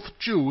 both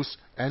Jews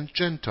and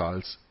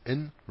Gentiles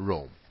in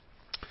Rome.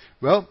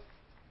 Well,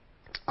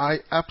 I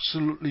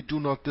absolutely do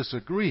not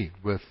disagree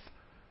with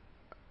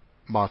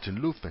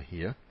Martin Luther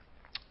here,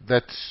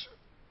 that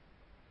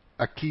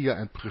Aquila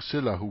and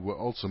Priscilla, who were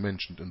also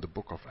mentioned in the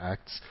book of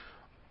Acts,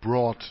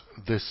 brought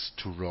this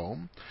to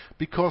Rome,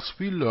 because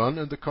we learn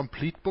in the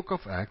complete book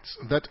of Acts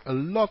that a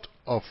lot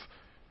of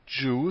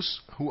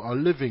Jews who are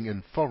living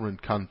in foreign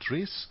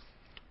countries,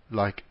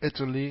 like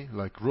Italy,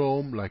 like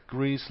Rome, like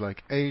Greece,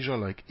 like Asia,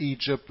 like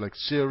Egypt, like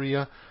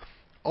Syria,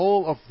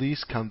 all of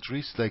these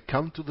countries, they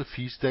come to the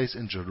feast days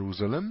in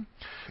Jerusalem,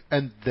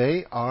 and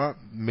they are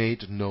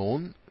made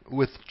known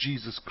with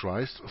Jesus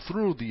Christ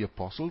through the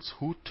apostles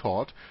who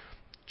taught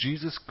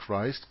Jesus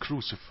Christ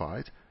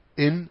crucified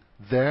in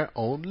their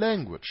own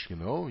language.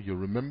 You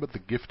remember the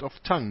gift of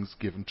tongues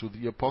given to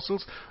the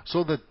apostles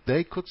so that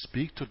they could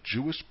speak to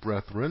Jewish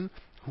brethren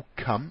who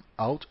come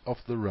out of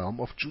the realm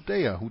of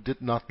Judea, who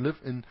did not live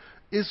in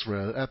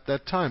Israel at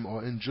that time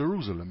or in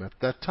Jerusalem at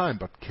that time,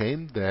 but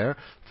came there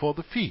for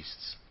the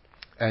feasts.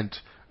 And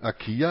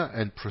Aquila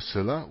and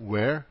Priscilla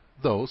were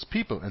those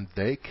people, and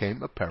they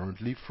came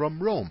apparently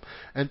from Rome.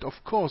 And of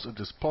course it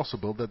is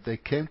possible that they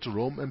came to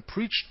Rome and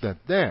preached that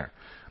there.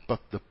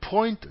 But the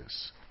point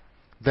is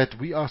that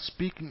we are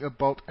speaking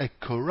about a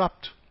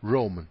corrupt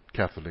Roman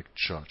Catholic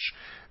Church.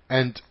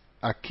 And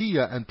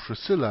Aquila and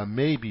Priscilla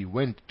maybe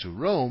went to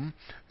Rome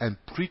and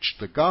preached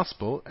the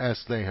gospel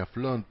as they have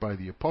learned by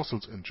the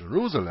apostles in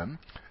Jerusalem,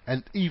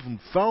 and even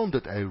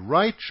founded a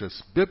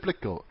righteous,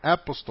 biblical,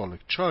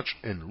 apostolic church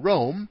in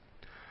Rome,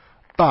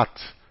 but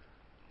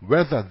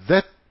whether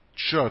that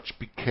church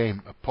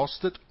became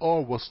apostate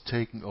or was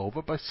taken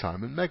over by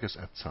Simon Magus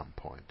at some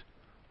point.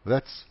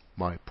 That's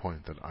my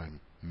point that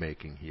I'm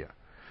making here.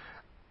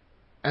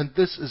 And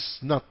this is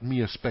not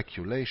mere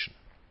speculation.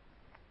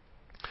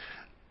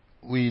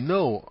 We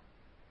know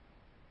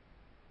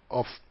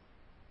of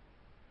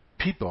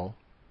people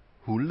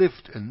who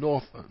lived in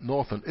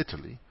northern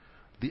Italy,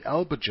 the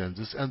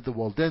Albigenses and the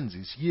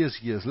Waldenses,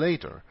 years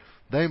later.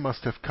 They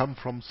must have come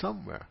from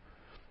somewhere.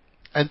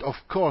 And of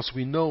course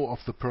we know of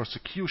the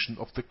persecution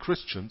of the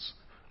Christians,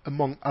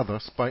 among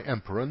others by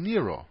Emperor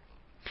Nero.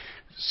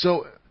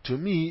 So, to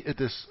me,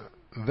 it is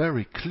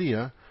very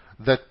clear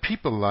that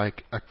people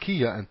like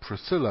Aquila and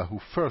Priscilla, who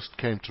first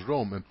came to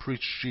Rome and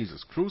preached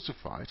Jesus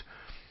crucified,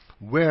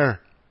 were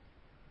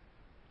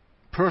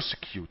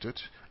persecuted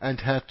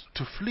and had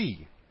to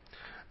flee.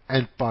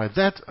 And by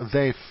that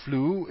they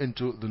flew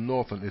into the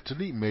northern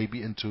Italy,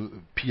 maybe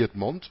into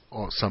Piedmont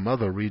or some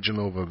other region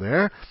over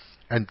there,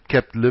 and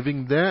kept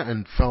living there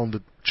and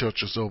founded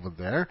churches over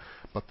there.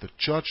 But the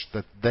church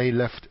that they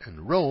left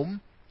in Rome,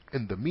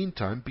 in the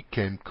meantime,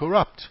 became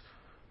corrupt.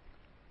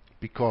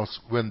 Because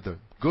when the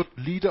good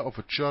leader of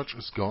a church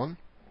is gone,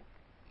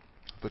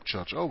 the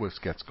church always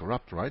gets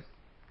corrupt, right?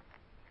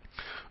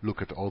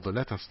 Look at all the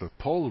letters that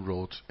Paul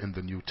wrote in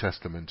the New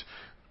Testament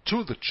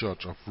to the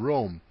church of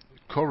Rome,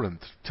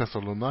 Corinth,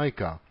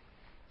 Thessalonica,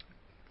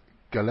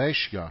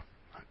 Galatia,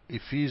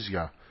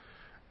 Ephesia,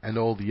 and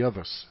all the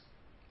others.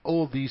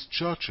 All these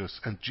churches,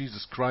 and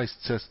Jesus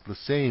Christ says the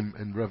same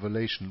in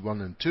Revelation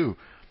 1 and 2,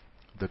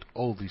 that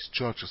all these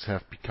churches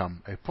have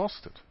become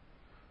apostate.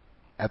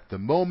 At the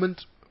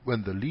moment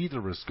when the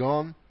leader is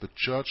gone, the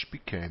church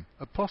became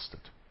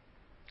apostate.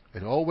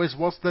 It always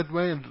was that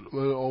way and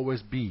will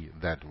always be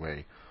that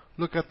way.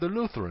 Look at the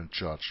Lutheran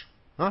Church.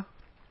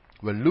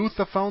 When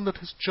Luther founded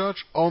his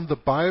church on the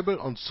Bible,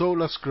 on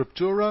sola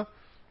scriptura,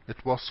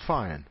 it was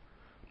fine.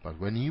 But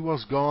when he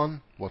was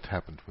gone, what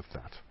happened with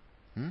that?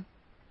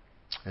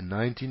 In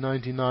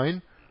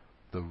 1999,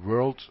 the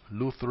World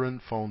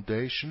Lutheran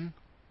Foundation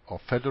or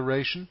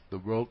Federation, the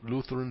World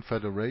Lutheran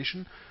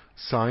Federation,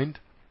 signed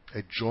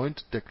a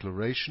joint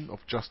declaration of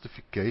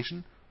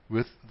justification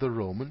with the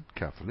Roman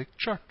Catholic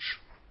Church.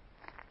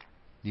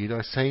 Need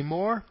I say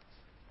more?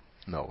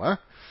 No,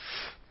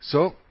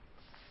 So,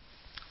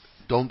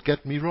 don't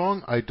get me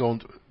wrong, I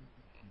don't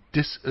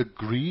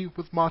disagree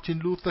with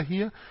Martin Luther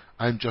here.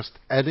 I'm just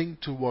adding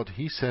to what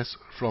he says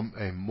from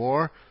a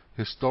more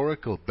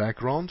historical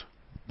background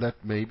that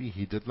maybe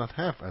he did not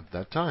have at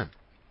that time.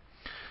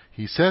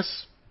 He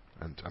says,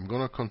 and I'm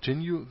going to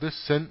continue this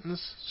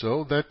sentence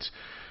so that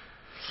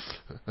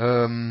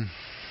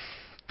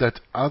that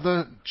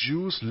other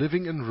Jews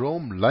living in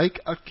Rome,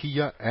 like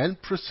Aquila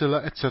and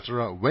Priscilla,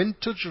 etc.,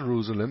 went to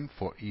Jerusalem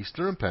for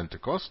Easter and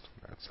Pentecost.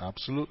 That's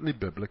absolutely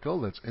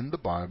biblical, that's in the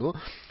Bible,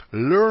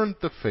 learned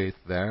the faith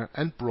there,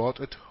 and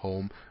brought it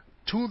home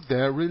to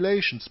their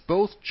relations,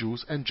 both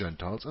Jews and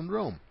Gentiles in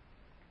Rome.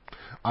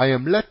 I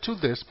am led to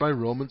this by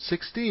Romans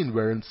 16,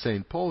 wherein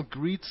St. Paul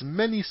greets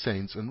many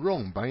saints in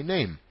Rome by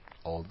name,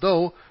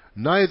 although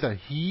neither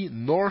he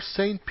nor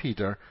St.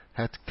 Peter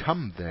had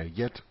come there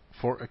yet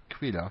for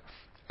Aquila,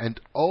 and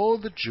all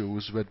the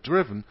Jews were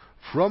driven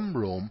from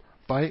Rome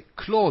by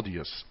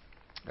Claudius,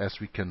 as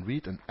we can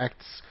read in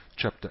Acts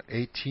chapter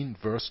 18,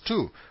 verse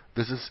 2.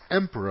 This is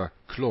Emperor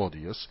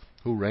Claudius,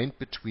 who reigned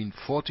between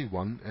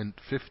 41 and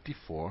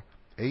 54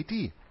 AD.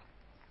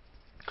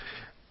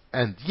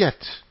 And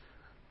yet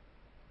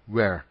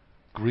were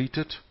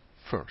greeted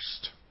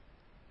first.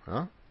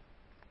 Huh?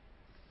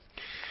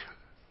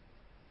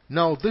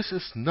 Now this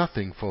is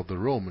nothing for the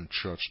Roman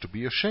Church to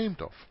be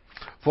ashamed of,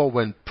 for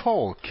when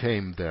Paul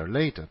came there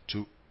later,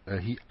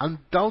 he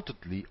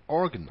undoubtedly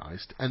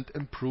organized and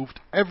improved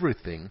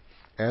everything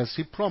as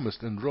he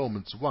promised in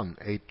Romans 1,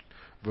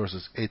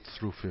 verses 8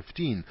 through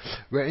 15,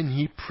 wherein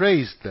he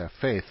praised their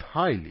faith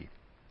highly,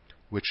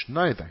 which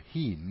neither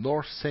he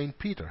nor St.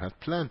 Peter had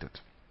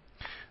planted.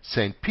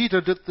 St. Peter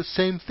did the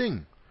same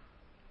thing,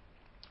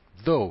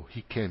 though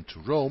he came to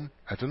Rome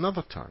at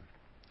another time.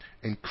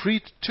 In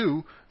Crete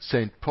too,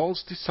 St.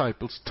 Paul's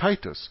disciples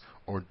Titus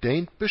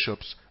ordained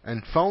bishops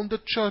and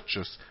founded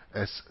churches,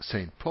 as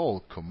St.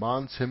 Paul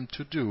commands him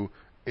to do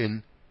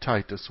in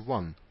Titus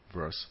 1,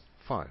 verse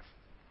 5.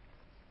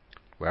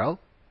 Well,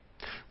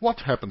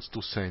 what happens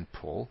to St.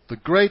 Paul, the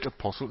great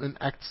apostle, in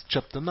Acts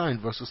chapter 9,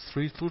 verses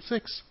 3 through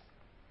 6?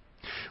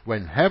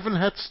 When heaven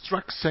had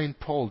struck St.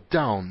 Paul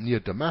down near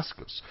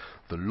Damascus,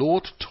 the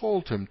Lord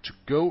told him to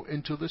go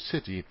into the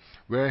city,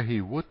 where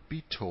he would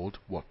be told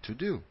what to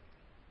do.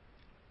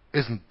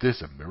 Isn't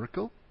this a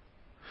miracle?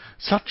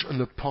 Such an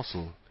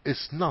apostle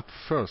is not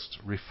first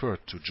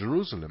referred to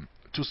Jerusalem,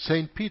 to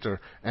St.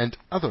 Peter and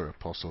other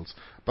apostles,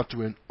 but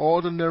to an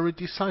ordinary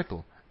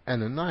disciple,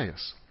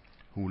 Ananias,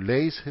 who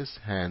lays his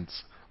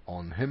hands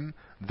on him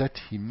that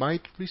he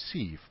might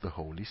receive the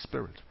Holy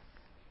Spirit.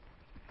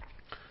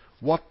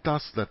 What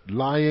does that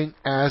lying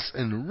ass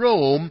in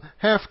Rome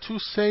have to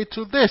say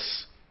to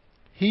this?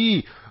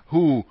 He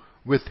who,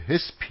 with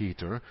his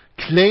Peter,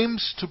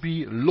 claims to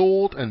be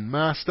Lord and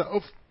Master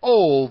of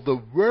all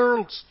the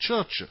world's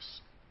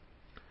churches.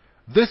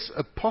 This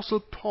Apostle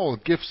Paul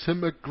gives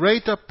him a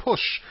greater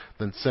push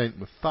than St.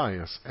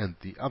 Matthias and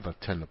the other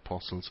 10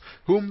 apostles,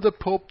 whom the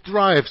Pope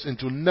drives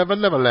into Never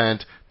Never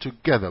Land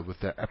together with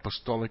their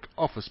apostolic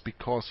office,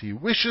 because he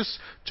wishes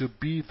to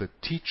be the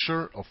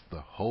teacher of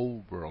the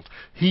whole world.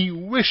 He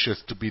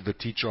wishes to be the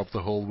teacher of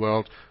the whole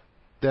world,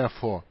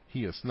 therefore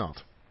he is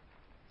not.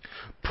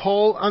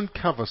 Paul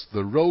uncovers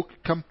the rogue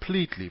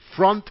completely,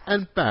 front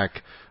and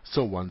back,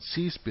 so one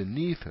sees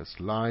beneath his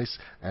lies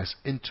as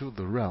into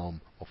the realm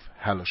of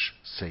hellish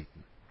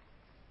Satan.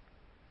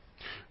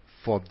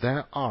 For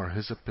there are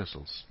his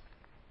epistles,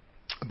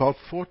 about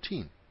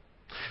 14,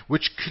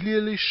 which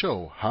clearly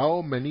show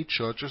how many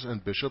churches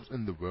and bishops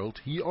in the world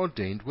he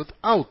ordained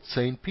without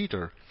St.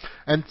 Peter,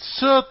 and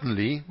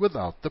certainly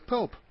without the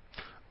Pope,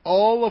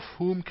 all of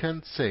whom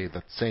can say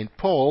that St.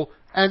 Paul,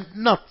 and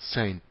not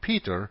St.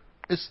 Peter,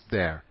 is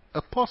their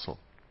apostle.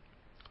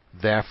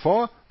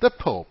 Therefore the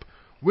Pope,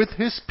 with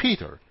his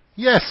Peter,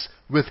 yes,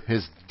 with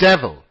his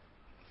devil,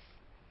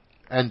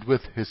 and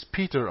with his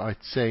Peter,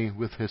 I'd say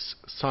with his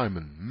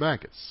Simon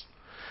Magus,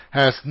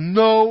 has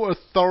no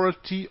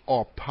authority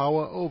or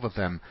power over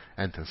them,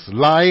 and his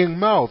lying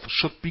mouth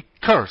should be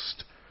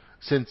cursed,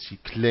 since he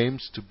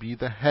claims to be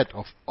the head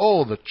of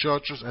all the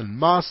churches and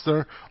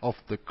master of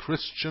the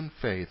Christian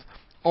faith,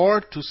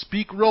 or, to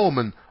speak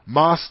Roman,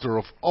 master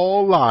of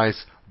all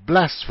lies,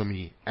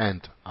 blasphemy,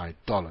 and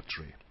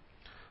idolatry.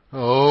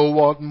 Oh,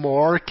 what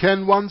more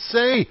can one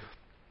say?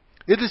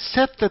 It is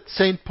said that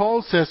St.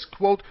 Paul says,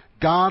 quote,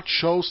 God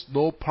shows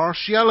no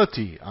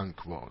partiality,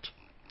 unquote.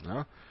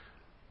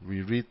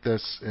 We read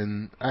this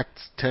in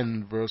Acts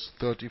 10, verse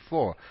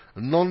 34.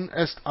 Non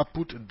est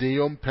apud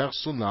Deum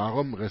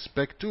personarum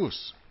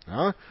respectus.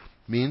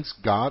 Means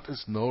God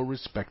is no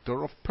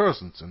respecter of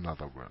persons, in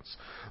other words.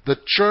 The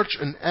church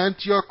in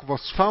Antioch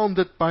was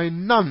founded by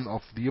none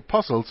of the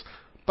apostles,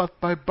 but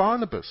by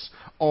Barnabas,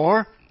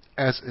 or,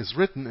 as is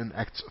written in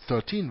Acts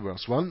 13,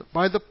 verse 1,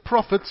 by the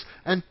prophets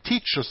and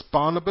teachers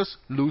Barnabas,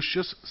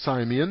 Lucius,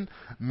 Simeon,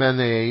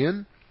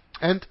 Manaen,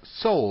 and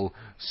Saul.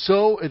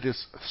 So it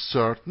is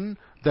certain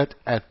that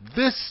at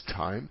this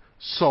time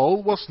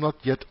Saul was not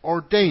yet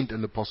ordained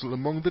an apostle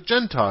among the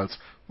Gentiles,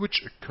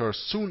 which occurs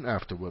soon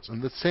afterwards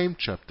in the same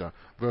chapter,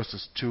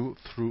 verses 2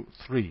 through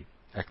 3.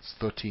 Acts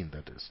 13,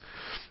 that is.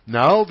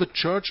 Now the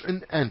church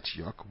in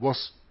Antioch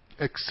was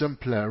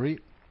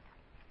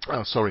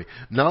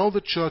Now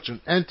the church in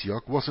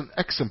Antioch was an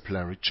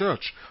exemplary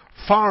church,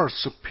 far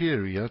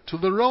superior to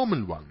the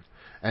Roman one,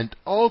 and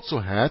also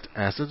had,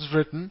 as it is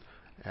written,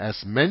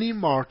 as many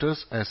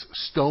martyrs as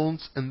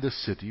stones in the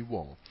city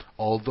wall.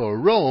 Although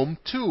Rome,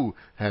 too,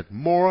 had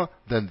more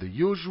than the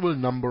usual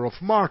number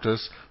of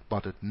martyrs,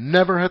 but it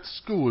never had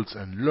schools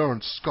and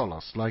learned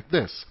scholars like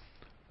this.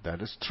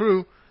 That is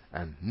true,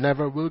 and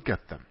never will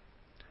get them.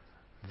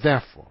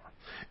 Therefore,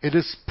 it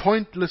is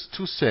pointless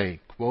to say,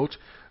 quote,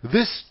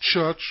 this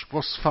church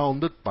was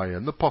founded by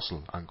an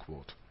apostle,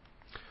 unquote.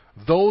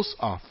 Those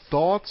are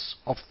thoughts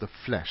of the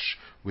flesh,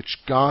 which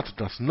God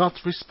does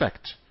not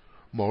respect.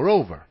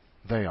 Moreover,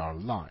 they are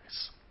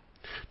lies.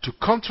 To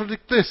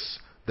contradict this,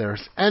 there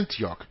is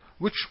Antioch,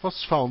 which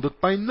was founded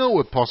by no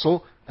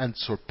apostle, and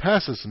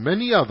surpasses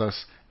many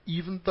others,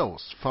 even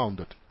those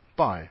founded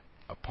by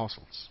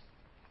apostles.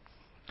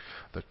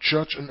 The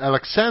church in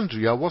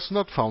Alexandria was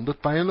not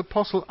founded by an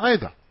apostle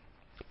either,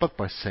 but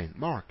by Saint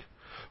Mark,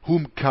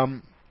 whom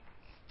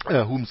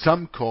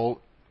some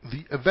call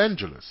the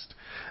evangelist,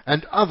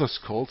 and others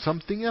call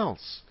something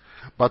else.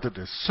 But it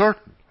is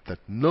certain that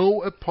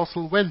no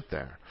apostle went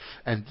there,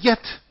 and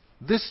yet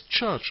this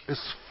church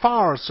is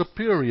far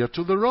superior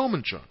to the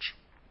Roman church.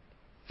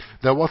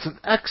 There was an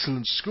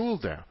excellent school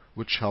there,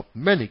 which helped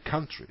many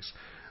countries.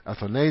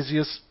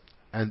 Athanasius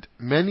and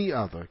many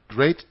other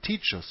great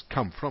teachers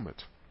come from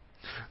it.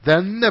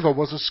 There never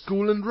was a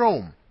school in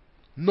Rome,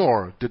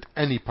 nor did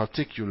any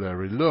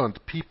particularly learned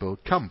people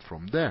come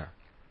from there.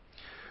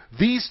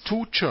 These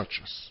two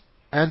churches,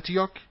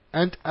 Antioch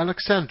and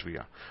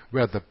Alexandria,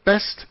 were the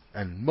best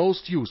and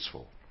most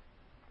useful,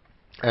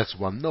 as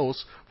one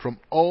knows from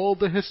all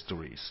the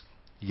histories.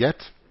 Yet,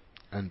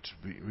 and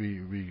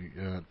we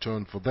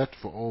turn for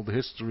all the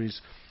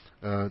histories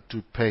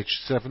to page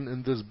 7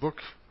 in this book.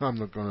 I'm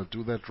not going to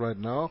do that right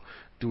now.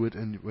 Do it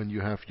when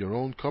you have your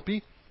own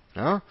copy.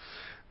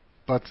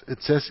 But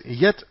it says,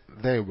 yet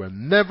they were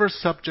never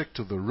subject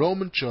to the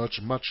Roman Church,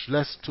 much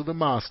less to the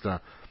master,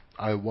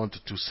 I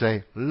wanted to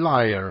say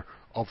liar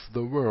of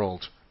the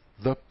world,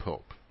 the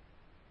Pope.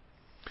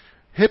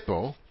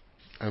 Hippo,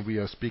 and we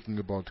are speaking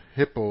about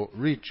Hippo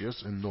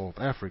Regius in North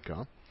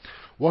Africa,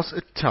 was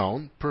a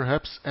town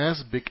perhaps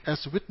as big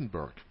as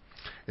Wittenberg.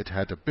 It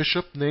had a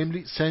bishop,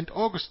 namely St.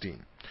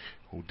 Augustine,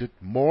 who did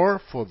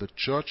more for the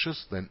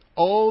churches than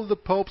all the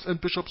popes and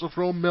bishops of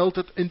Rome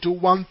melted into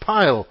one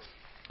pile.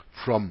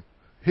 From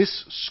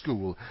his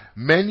school,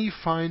 many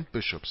fine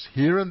bishops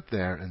here and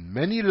there in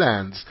many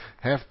lands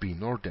have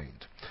been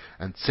ordained.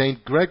 And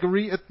St.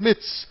 Gregory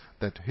admits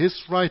that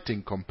his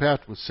writing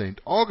compared with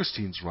St.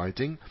 Augustine's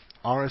writing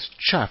are as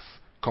chaff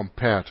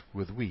compared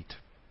with wheat.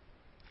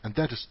 And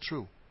that is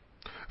true.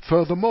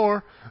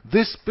 Furthermore,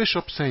 this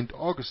Bishop St.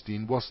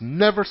 Augustine was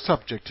never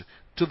subject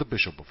to the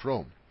Bishop of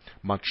Rome,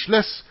 much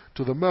less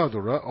to the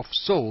murderer of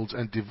souls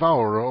and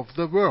devourer of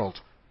the world,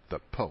 the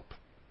Pope.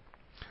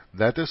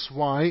 That is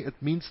why it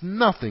means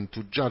nothing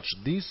to judge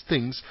these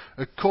things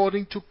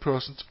according to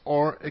persons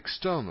or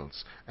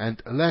externals,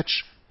 and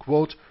allege,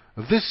 quote,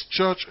 this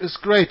church is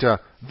greater,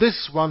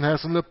 this one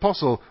has an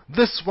apostle,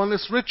 this one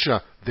is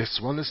richer,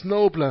 this one is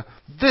nobler,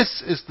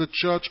 this is the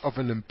church of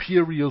an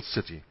imperial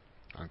city,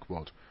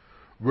 unquote.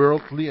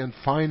 Worldly and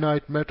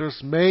finite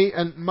matters may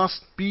and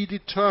must be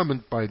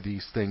determined by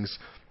these things.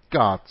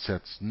 God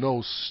sets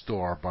no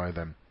store by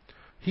them.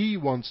 He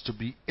wants to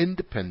be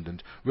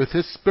independent with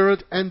his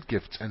spirit and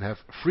gifts, and have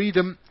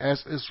freedom,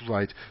 as is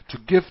right, to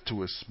give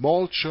to a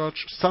small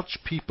church such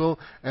people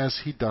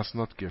as he does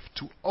not give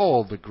to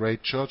all the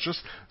great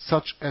churches,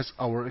 such as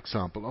our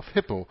example of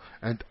Hippo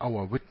and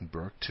our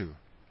Wittenberg too.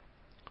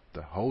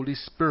 The Holy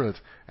Spirit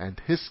and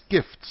his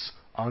gifts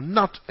are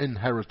not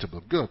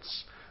inheritable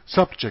goods,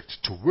 subject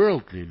to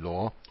worldly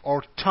law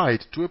or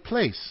tied to a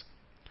place.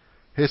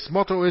 His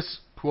motto is,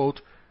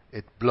 quote,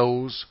 it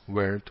blows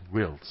where it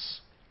wills,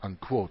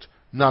 unquote,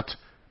 not,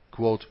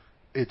 quote,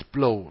 it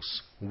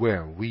blows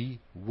where we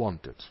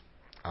want it,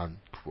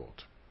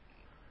 unquote.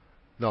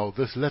 Now,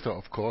 this letter,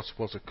 of course,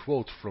 was a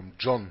quote from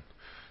John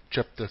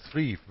chapter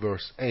 3,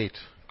 verse 8,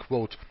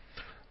 quote,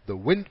 the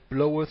wind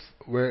bloweth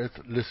where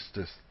it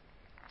listeth,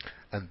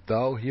 and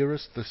thou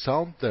hearest the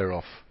sound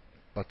thereof,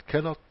 but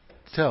cannot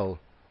tell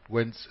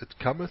whence it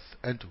cometh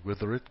and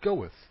whither it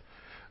goeth.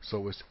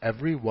 So is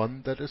every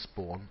one that is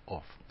born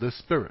of the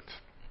Spirit.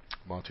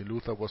 Martin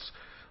Luther was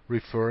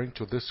referring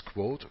to this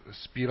quote,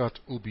 spirat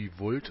ubi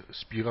vult,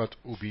 spirat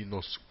ubi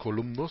nos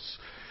columnus,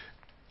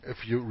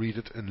 if you read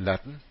it in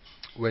Latin,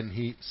 when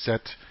he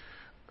said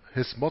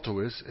his motto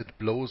is, it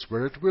blows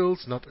where it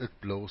wills, not it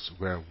blows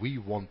where we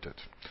want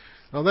it.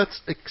 Now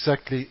that's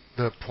exactly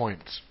the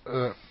point.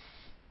 The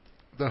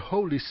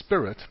Holy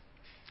Spirit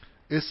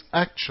is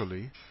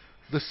actually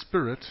the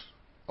Spirit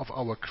of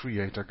our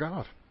Creator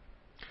God.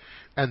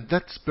 And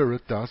that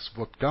Spirit does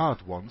what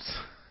God wants,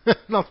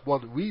 not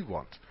what we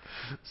want.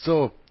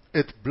 So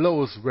it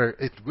blows where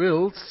it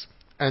wills,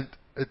 and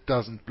it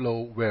doesn't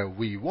blow where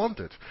we want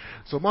it.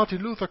 So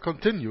Martin Luther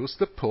continues,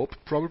 the Pope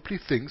probably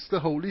thinks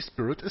the Holy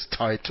Spirit is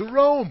tied to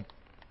Rome.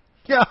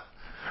 Yeah,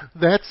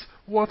 that's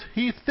what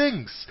he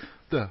thinks.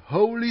 The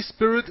Holy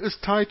Spirit is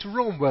tied to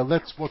Rome. Well,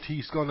 that's what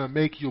he's gonna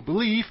make you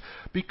believe,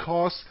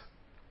 because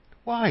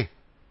why?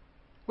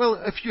 Well,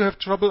 if you have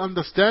trouble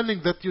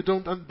understanding that,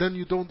 then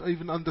you don't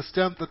even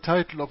understand the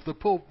title of the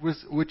Pope,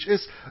 which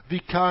is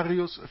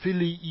Vicarius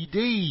Filii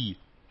Dei.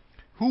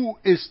 Who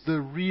is the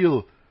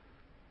real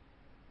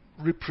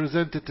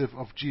representative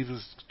of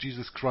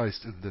Jesus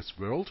Christ in this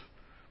world?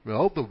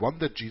 Well, the one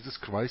that Jesus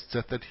Christ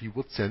said that he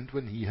would send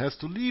when he has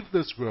to leave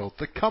this world,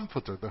 the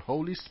Comforter, the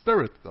Holy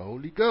Spirit, the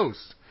Holy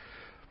Ghost.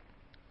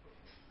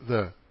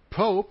 The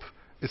Pope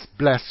is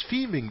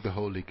blaspheming the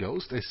Holy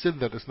Ghost, a sin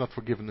that is not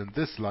forgiven in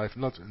this life,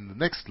 not in the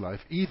next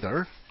life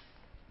either,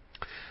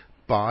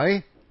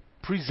 by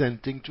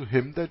presenting to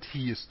him that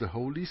he is the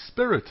Holy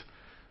Spirit.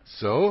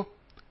 So,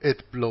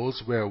 it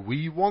blows where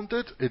we want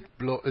it.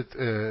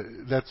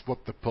 That's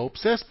what the Pope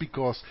says,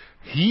 because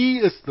he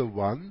is the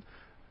one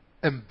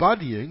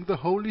embodying the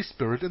Holy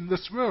Spirit in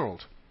this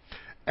world.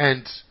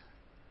 And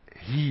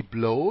he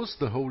blows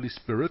the Holy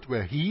Spirit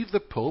where he, the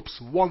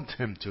popes, want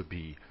him to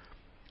be.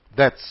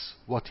 That's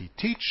what he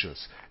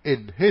teaches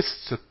in his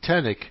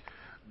satanic,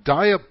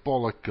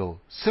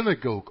 diabolical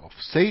synagogue of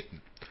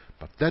Satan.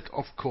 But that,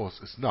 of course,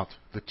 is not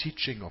the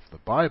teaching of the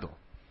Bible.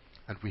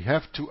 And we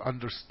have to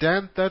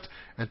understand that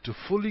and to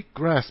fully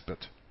grasp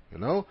it. You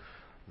know,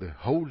 the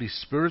Holy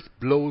Spirit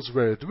blows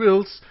where it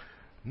wills,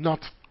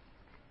 not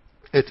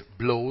it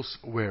blows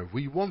where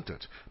we want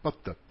it.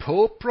 But the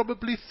Pope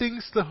probably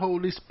thinks the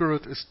Holy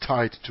Spirit is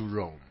tied to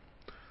Rome.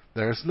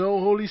 There is no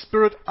Holy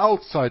Spirit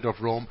outside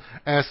of Rome,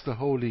 as the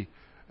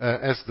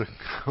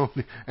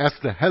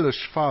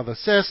hellish Father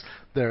says.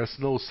 There is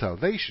no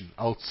salvation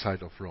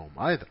outside of Rome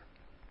either.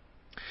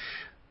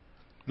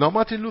 Now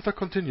Martin Luther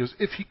continues,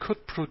 if he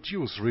could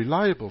produce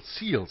reliable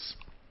seals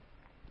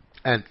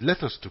and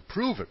letters to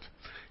prove it,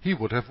 he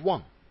would have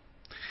won.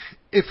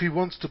 If he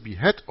wants to be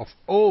head of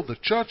all the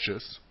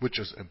churches, which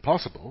is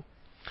impossible,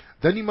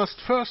 then he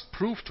must first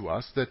prove to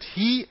us that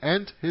he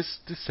and his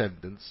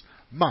descendants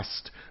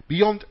must,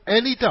 beyond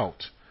any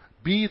doubt,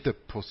 be the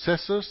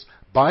possessors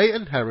by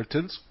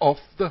inheritance of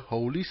the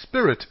Holy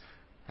Spirit,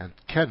 and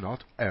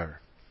cannot err.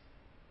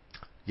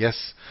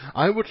 Yes,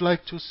 I would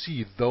like to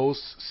see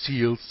those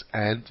seals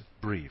and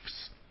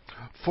briefs.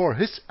 For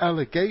his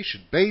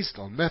allegation, based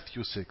on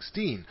Matthew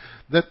 16,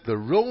 that the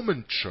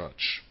Roman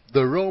Church,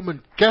 the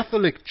Roman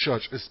Catholic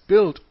Church, is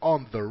built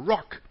on the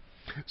rock,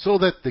 so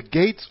that the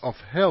gates of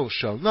hell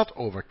shall not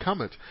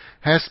overcome it,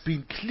 has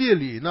been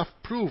clearly enough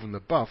proven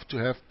above to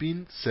have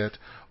been said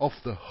of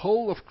the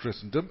whole of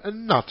Christendom,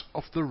 and not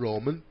of the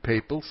Roman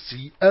Papal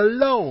See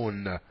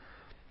alone.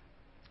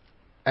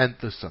 And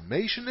the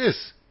summation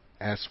is,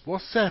 as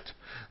was said,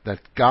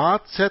 that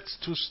God sets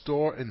to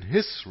store in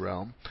his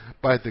realm,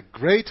 by the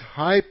great,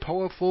 high,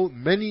 powerful,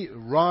 many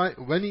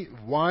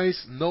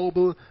wise,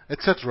 noble,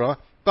 etc.,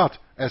 but,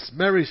 as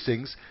Mary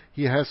sings,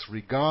 he has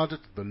regarded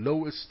the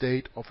low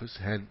estate of his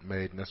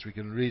handmaiden, as we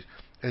can read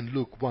in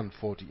Luke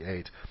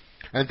 1:48.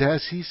 And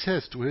as he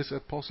says to his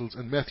apostles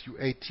in Matthew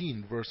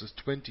 18, verses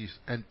 20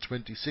 and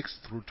 26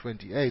 through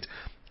 28,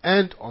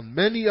 and on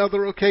many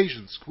other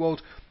occasions,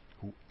 quote,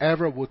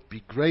 whoever would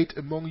be great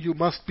among you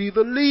must be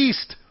the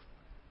least,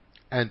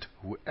 and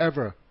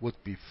whoever would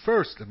be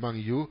first among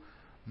you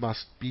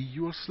must be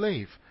your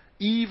slave,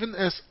 even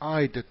as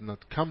I did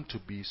not come to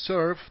be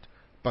served,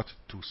 but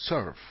to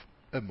serve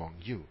among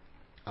you.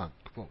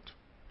 Unquote.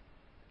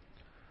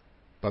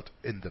 But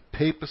in the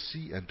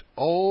papacy and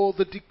all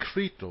the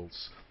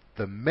decretals,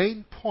 the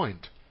main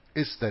point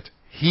is that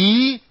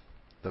he,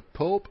 the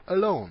Pope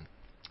alone,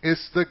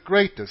 is the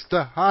greatest,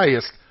 the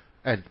highest,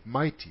 and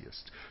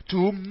mightiest, to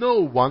whom no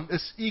one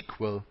is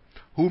equal,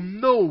 whom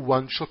no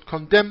one should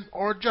condemn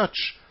or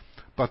judge,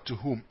 but to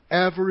whom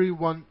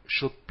everyone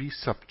should be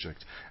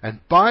subject, and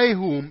by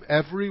whom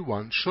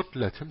everyone should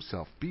let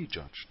himself be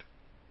judged.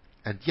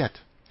 And yet,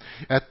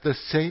 at the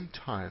same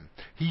time,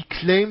 he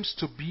claims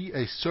to be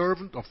a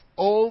servant of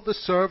all the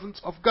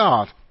servants of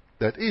God,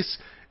 that is,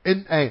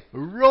 in a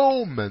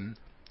Roman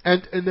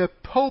and in a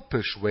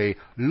popish way,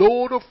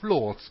 Lord of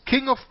lords,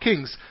 King of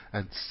kings,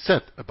 and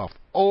set above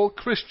all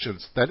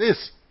Christians, that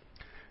is,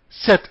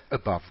 set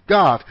above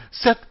God,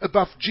 set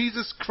above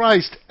Jesus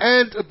Christ,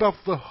 and above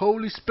the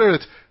Holy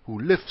Spirit, who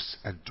lives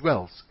and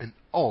dwells in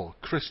all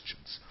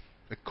Christians,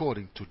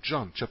 according to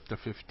John chapter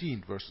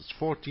 15, verses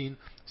 14,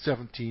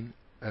 17,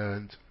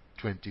 and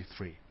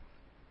 23.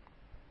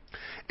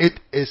 It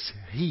is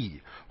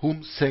he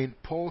whom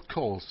St. Paul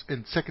calls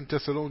in 2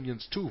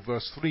 Thessalonians 2,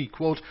 verse 3,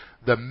 quote,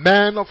 the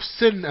man of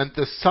sin and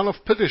the son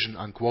of perdition,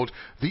 unquote,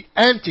 the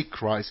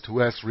Antichrist who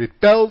has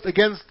rebelled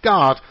against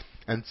God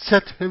and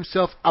set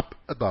himself up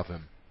above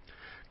him.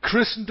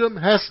 Christendom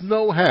has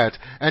no head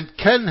and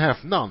can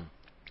have none,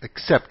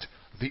 except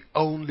the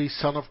only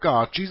Son of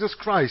God, Jesus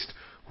Christ,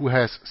 who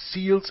has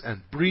seals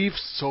and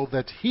briefs so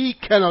that he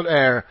cannot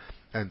err,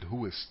 and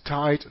who is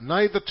tied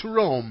neither to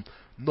Rome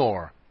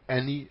nor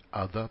any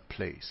other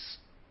place.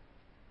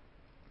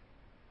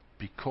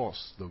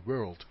 Because the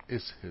world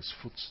is his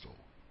footstool.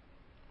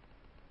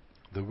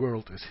 The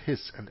world is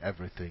his and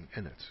everything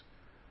in it.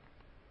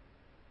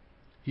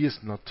 He is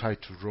not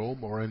tied to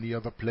Rome or any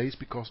other place,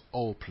 because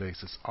all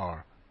places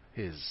are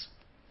his.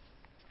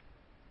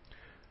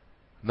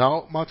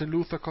 Now Martin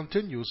Luther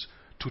continues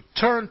to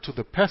turn to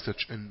the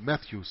passage in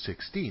Matthew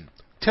 16.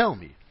 Tell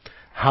me,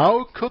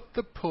 how could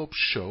the Pope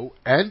show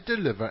and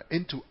deliver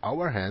into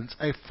our hands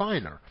a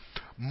finer,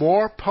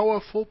 more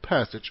powerful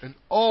passage in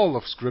all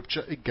of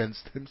Scripture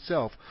against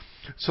himself,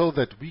 so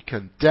that we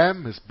can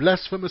damn his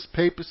blasphemous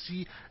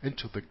papacy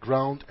into the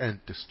ground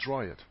and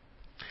destroy it?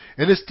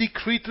 In his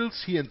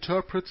decretals he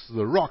interprets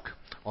the rock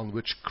on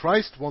which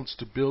Christ wants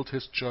to build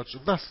his church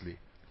thusly,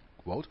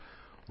 unquote,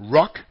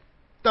 rock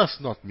does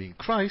not mean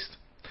Christ,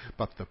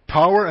 but the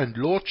power and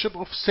lordship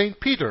of St.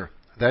 Peter,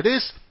 that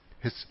is,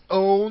 his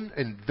own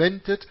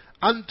invented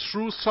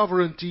untrue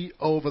sovereignty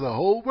over the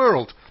whole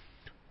world,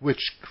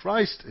 which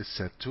Christ is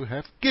said to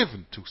have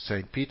given to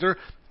St. Peter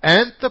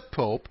and the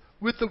Pope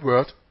with the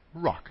word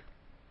rock.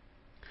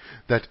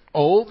 That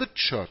all the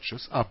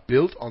churches are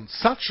built on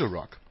such a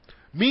rock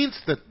means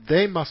that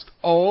they must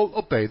all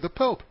obey the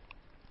Pope,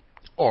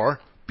 or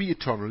be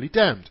eternally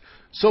damned,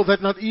 so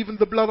that not even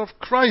the blood of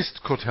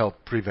Christ could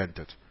help prevent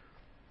it.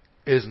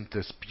 Isn't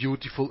this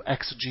beautiful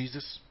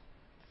exegesis?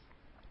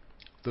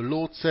 The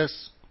Lord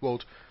says,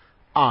 quote,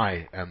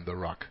 I am the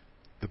rock.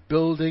 The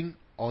building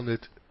on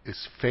it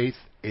is faith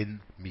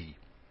in me.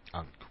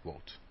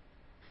 Unquote.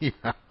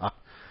 Yeah.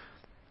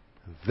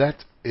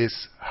 That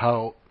is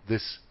how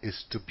this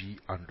is to be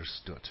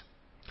understood.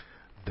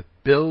 The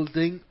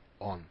building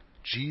on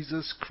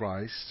Jesus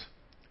Christ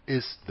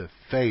is the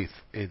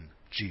faith in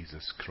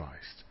Jesus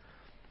Christ.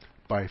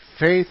 By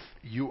faith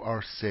you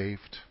are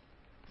saved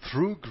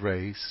through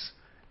grace,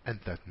 and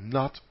that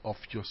not of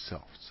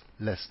yourselves,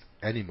 lest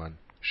any man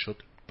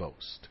should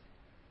boast.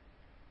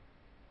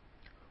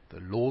 The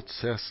Lord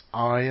says,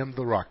 I am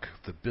the rock,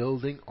 the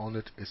building on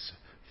it is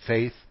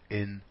faith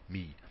in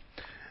me.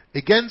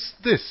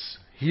 Against this,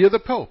 hear the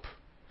Pope.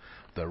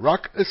 The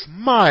rock is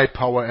my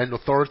power and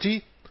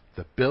authority.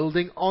 The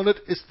building on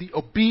it is the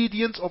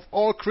obedience of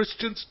all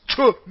Christians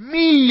to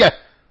me,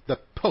 the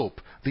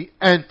Pope, the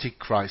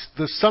Antichrist,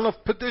 the son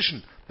of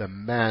perdition, the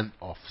man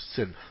of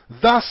sin.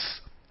 Thus,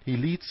 he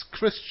leads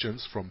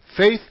Christians from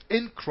faith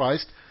in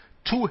Christ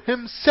to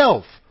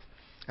himself,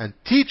 and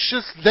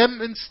teaches them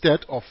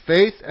instead of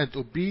faith and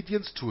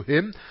obedience to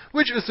him,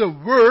 which is a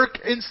work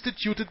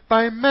instituted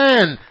by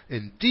man,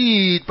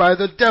 indeed by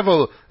the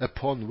devil,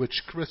 upon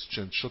which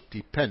Christians should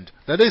depend.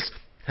 That is,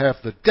 have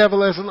the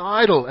devil as an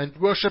idol and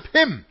worship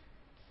him.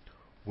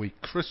 We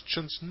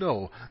Christians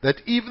know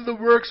that even the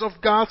works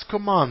of God's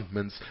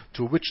commandments,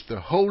 to which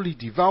the holy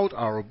devout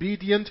are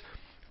obedient,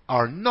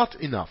 are not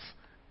enough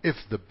if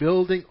the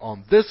building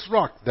on this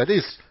rock, that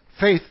is,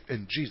 faith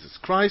in Jesus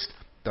Christ,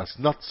 does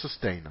not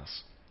sustain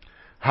us.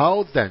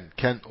 How then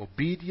can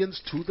obedience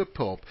to the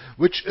Pope,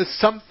 which is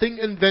something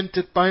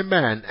invented by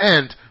man,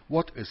 and,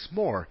 what is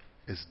more,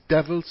 is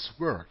devil's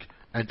work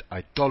and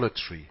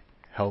idolatry,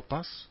 help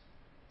us?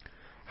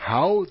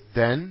 How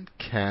then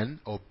can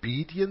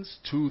obedience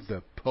to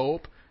the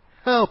Pope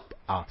help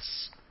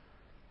us?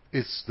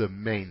 Is the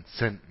main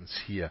sentence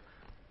here.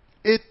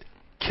 It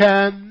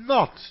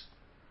cannot.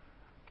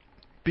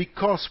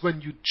 Because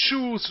when you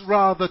choose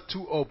rather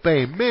to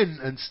obey men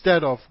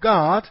instead of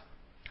God,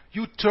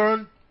 you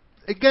turn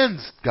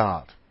against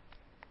God.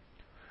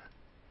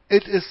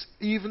 It is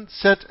even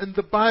said in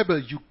the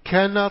Bible, you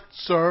cannot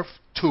serve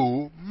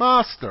two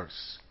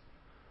masters.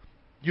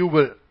 You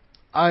will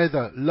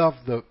either love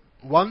the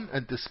one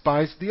and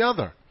despise the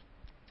other.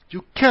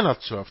 You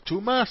cannot serve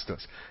two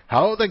masters.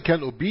 How then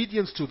can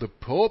obedience to the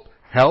Pope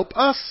help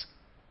us?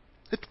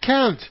 It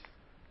can't,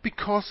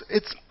 because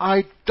it's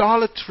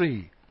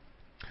idolatry.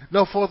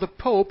 Now for the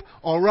Pope,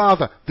 or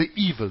rather the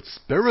evil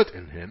spirit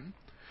in him,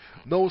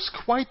 knows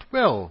quite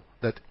well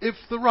that if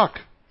the rock,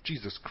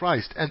 Jesus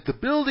Christ, and the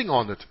building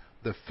on it,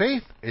 the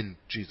faith in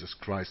Jesus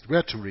Christ,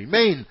 were to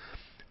remain,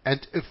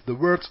 and if the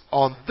words,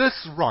 on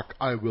this rock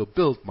I will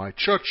build my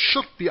church,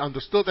 should be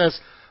understood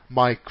as,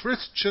 my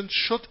Christians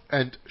should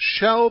and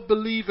shall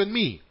believe in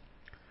me,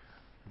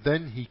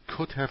 then he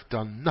could have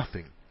done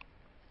nothing,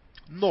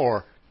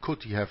 nor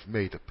could he have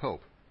made a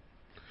Pope.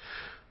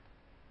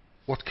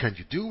 What can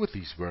you do with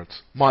these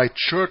words? My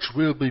church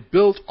will be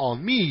built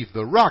on me,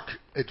 the rock.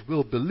 It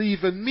will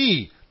believe in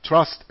me,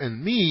 trust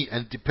in me,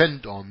 and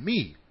depend on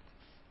me.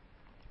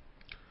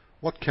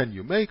 What can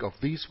you make of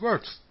these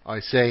words? I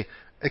say,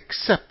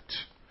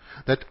 except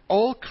that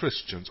all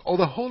Christians, or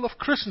the whole of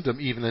Christendom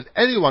even, and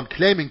anyone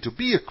claiming to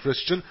be a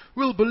Christian,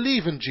 will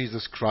believe in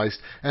Jesus Christ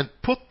and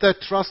put their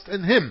trust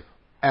in him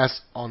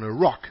as on a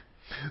rock,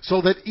 so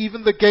that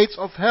even the gates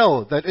of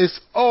hell, that is,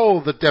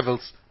 all the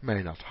devils,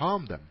 may not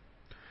harm them.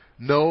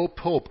 No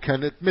Pope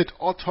can admit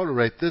or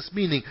tolerate this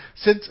meaning,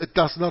 since it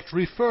does not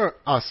refer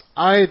us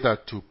either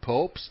to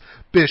popes,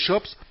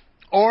 bishops,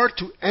 or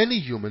to any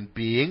human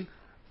being,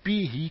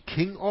 be he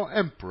king or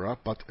emperor,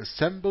 but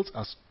assembles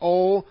us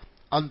all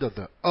under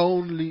the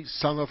only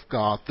Son of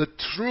God, the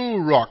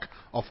true rock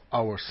of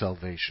our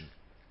salvation.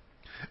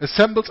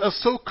 Assembles us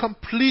so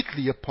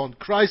completely upon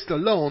Christ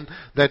alone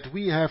that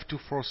we have to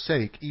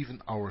forsake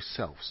even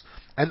ourselves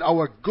and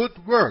our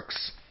good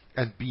works,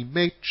 and be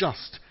made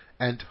just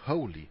and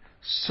holy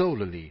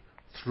solely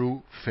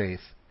through faith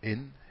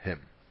in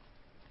him.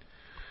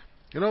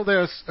 You know,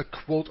 there's a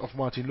quote of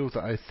Martin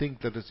Luther, I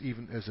think that is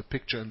even as a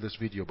picture in this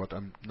video, but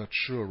I'm not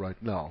sure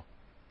right now.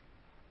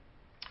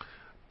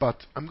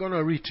 But I'm going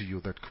to read to you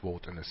that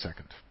quote in a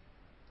second.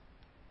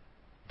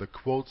 The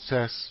quote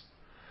says,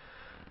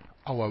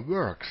 our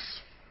works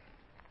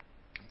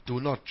do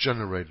not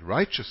generate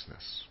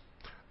righteousness.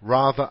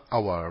 Rather,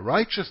 our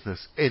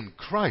righteousness in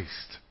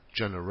Christ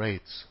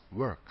generates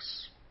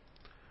works.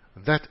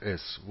 That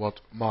is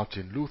what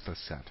Martin Luther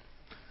said.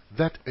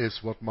 That is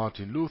what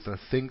Martin Luther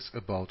thinks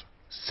about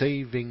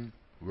saving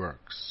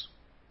works.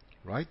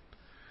 Right?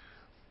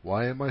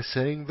 Why am I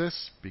saying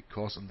this?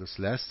 Because in this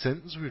last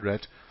sentence we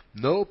read,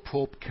 no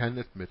pope can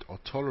admit or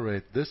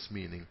tolerate this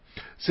meaning,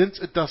 since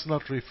it does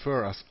not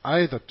refer us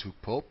either to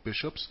pope,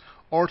 bishops,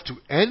 or to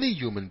any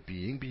human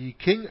being, be he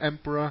king,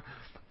 emperor,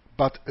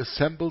 but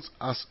assembles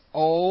us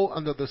all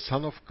under the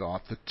Son of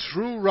God, the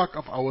true rock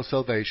of our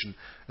salvation,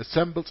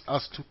 assembles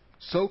us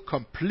so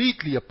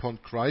completely upon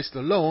Christ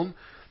alone,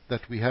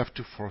 that we have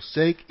to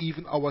forsake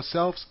even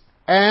ourselves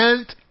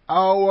and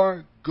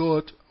our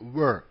good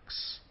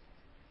works,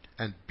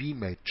 and be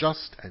made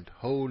just and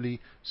holy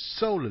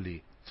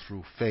solely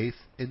through faith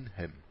in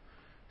Him.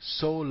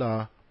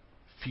 Sola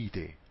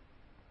fide.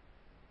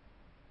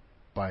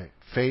 By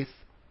faith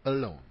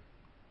alone.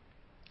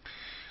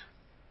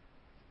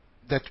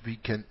 That we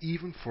can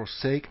even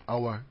forsake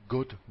our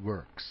good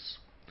works.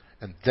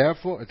 And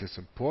therefore it is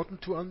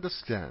important to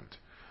understand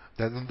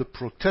that in the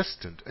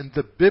Protestant, in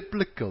the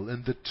biblical,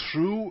 in the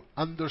true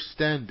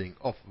understanding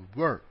of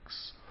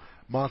works,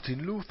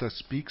 Martin Luther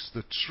speaks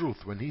the truth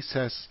when he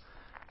says,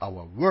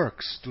 our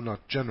works do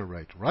not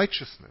generate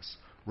righteousness,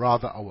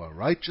 rather our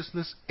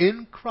righteousness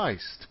in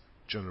Christ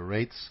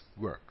generates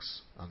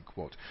works.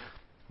 Unquote.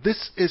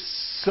 This is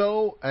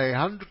so a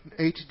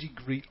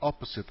 180-degree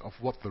opposite of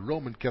what the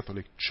Roman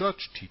Catholic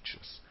Church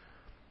teaches.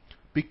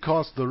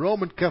 Because the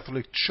Roman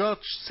Catholic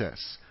Church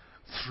says,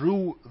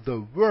 through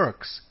the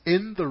works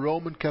in the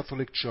Roman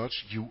Catholic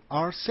Church you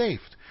are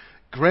saved.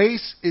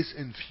 Grace is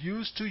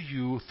infused to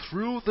you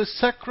through the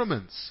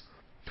sacraments.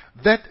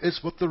 That is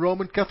what the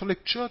Roman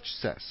Catholic Church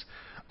says.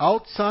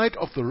 Outside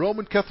of the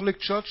Roman Catholic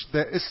Church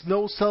there is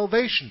no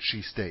salvation,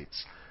 she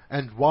states.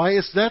 And why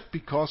is that?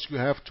 Because you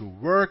have to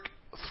work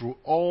through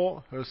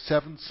all her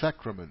 7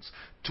 sacraments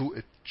to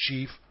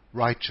achieve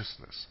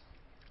righteousness.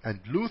 And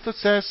Luther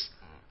says,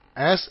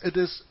 as it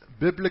is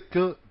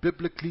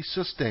biblically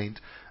sustained,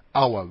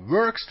 our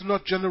works do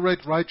not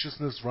generate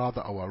righteousness,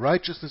 rather our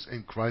righteousness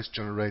in Christ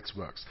generates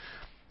works.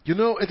 You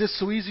know, it is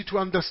so easy to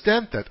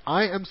understand that.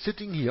 I am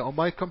sitting here on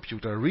my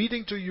computer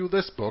reading to you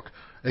this book,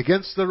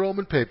 Against the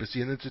Roman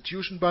Papacy, an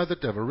Institution by the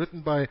Devil,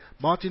 written by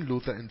Martin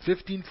Luther in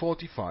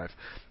 1545.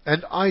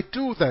 And I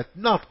do that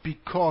not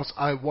because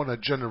I want to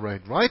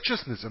generate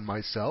righteousness in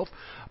myself,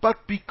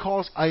 but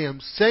because I am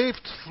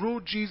saved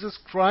through Jesus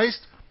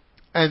Christ,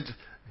 and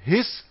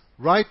His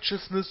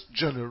righteousness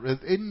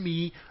in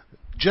me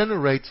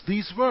generates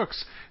these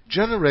works,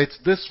 generates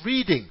this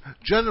reading,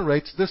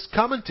 generates this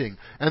commenting.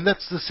 And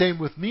that's the same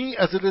with me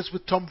as it is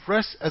with Tom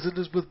Fress, as it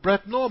is with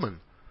Brett Norman.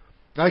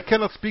 I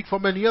cannot speak for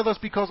many others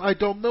because I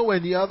don't know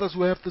any others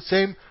who have the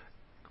same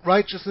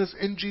righteousness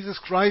in Jesus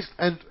Christ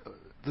and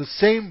the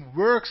same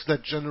works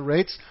that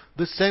generates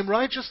the same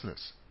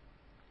righteousness.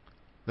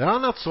 There are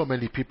not so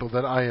many people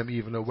that I am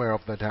even aware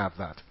of that have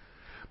that.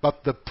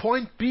 But the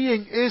point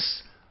being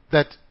is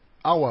that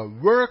our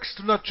works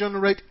do not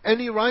generate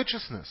any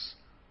righteousness.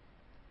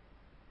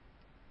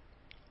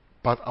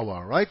 But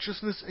our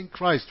righteousness in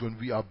Christ, when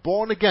we are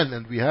born again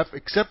and we have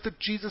accepted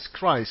Jesus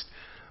Christ,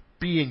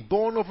 being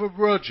born of a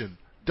virgin,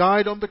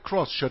 died on the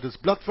cross, shed His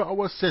blood for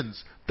our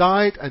sins,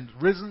 died and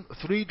risen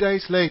 3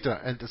 days later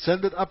and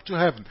ascended up to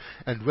heaven.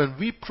 And when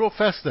we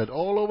profess that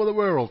all over the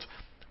world,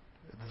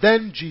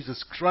 then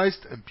Jesus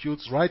Christ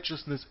imputes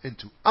righteousness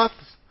into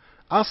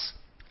us,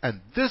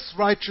 and this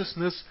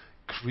righteousness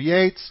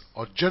creates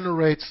or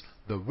generates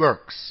the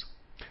works.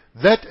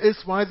 That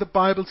is why the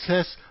Bible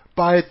says,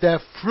 by their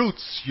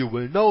fruits you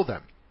will know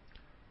them.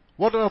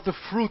 What are the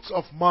fruits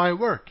of my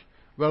work?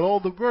 Well, all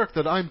the work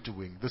that I'm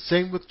doing. The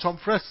same with Tom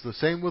Fress, the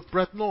same with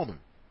Brett Norman.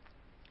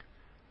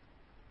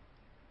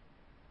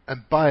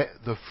 And by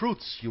the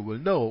fruits you will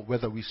know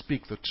whether we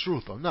speak the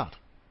truth or not.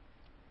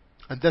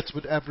 And that's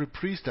with every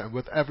priest and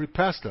with every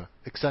pastor,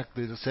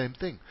 exactly the same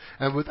thing.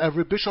 And with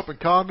every bishop and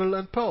cardinal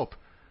and pope.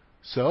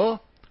 So,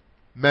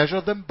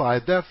 measure them by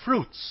their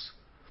fruits.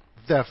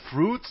 Their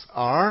fruits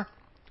are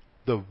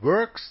the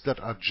works that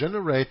are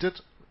generated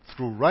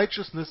through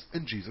righteousness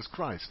in Jesus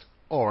Christ,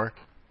 or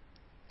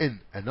in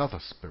another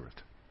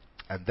spirit.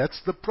 And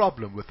that's the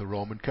problem with the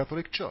Roman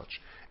Catholic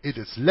Church. It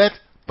is led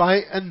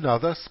by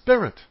another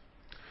spirit.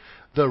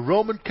 The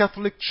Roman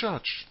Catholic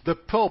Church, the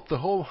Pope, the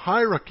whole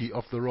hierarchy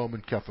of the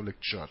Roman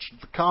Catholic Church,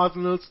 the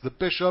cardinals, the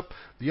bishop,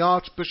 the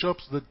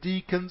archbishops, the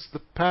deacons,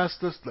 the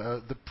pastors,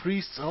 the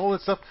priests, all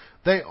that stuff,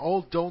 they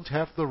all don't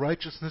have the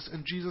righteousness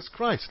in Jesus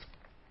Christ.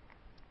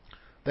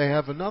 They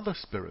have another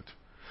spirit.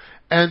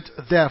 And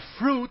their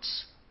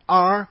fruits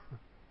are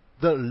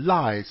the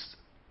lies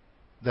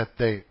that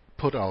they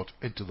put out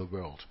into the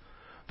world.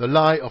 The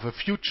lie of a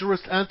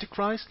futurist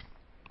Antichrist,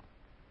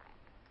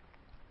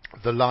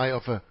 the lie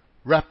of a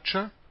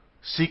rapture,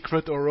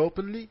 secret or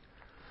openly.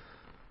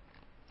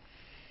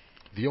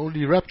 The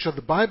only rapture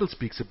the Bible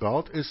speaks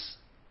about is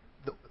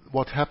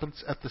what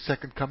happens at the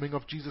second coming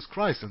of Jesus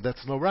Christ, and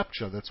that's no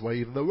rapture. That's why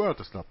even the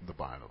word is not in the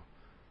Bible.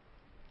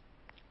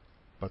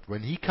 But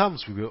when He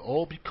comes, we will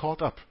all be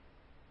caught up,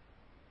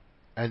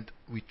 and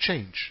we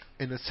change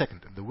in a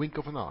second, in the wink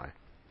of an eye.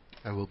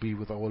 and will be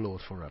with our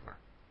Lord forever.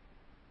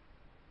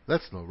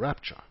 That's no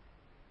rapture.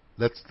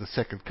 That's the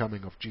second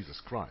coming of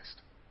Jesus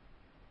Christ.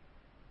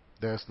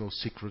 There is no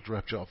secret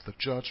rapture of the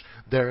church.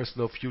 There is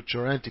no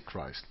future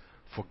Antichrist.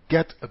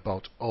 Forget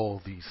about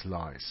all these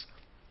lies.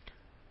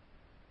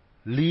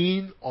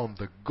 Lean on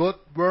the good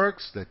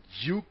works that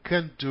you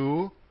can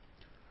do,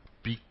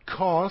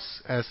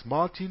 because, as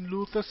Martin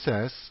Luther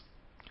says,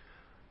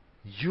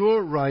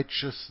 your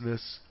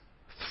righteousness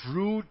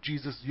through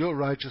Jesus, your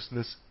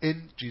righteousness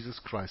in Jesus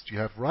Christ. You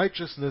have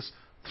righteousness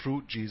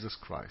through Jesus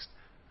Christ.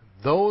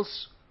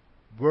 Those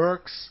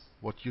works,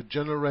 what you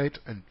generate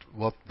and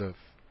what the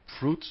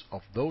fruits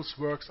of those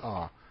works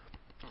are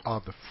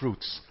the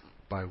fruits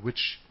by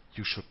which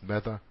you should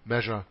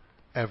measure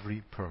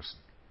every person,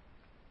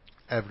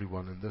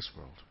 everyone in this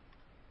world.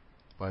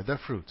 By their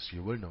fruits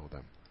you will know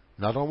them.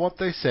 Not on what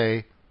they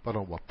say, but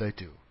on what they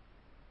do.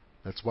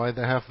 That's why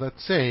they have that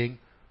saying,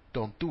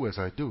 don't do as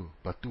I do,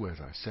 but do as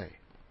I say.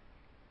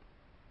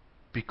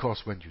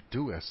 Because when you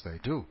do as they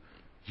do,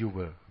 you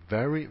will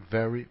very,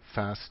 very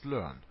fast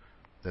learn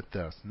that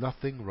there's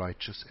nothing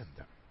righteous in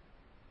them.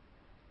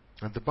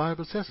 And the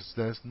Bible says it,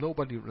 there's no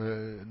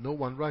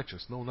one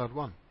righteous, no, not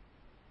one.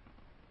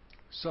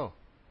 So,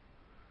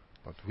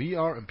 but we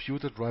are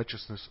imputed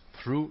righteousness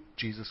through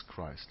Jesus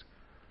Christ.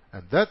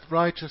 And that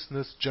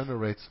righteousness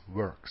generates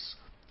works.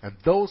 And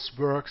those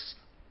works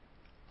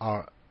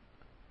are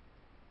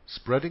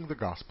spreading the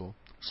gospel,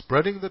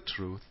 spreading the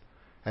truth,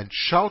 and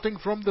shouting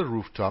from the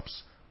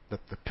rooftops that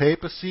the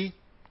papacy,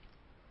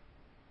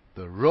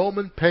 the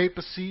Roman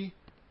papacy,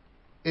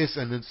 is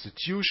an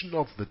institution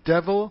of the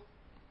devil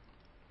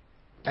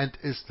and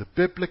is the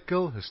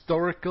biblical,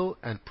 historical,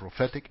 and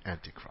prophetic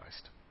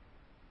Antichrist.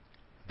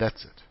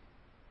 That's it.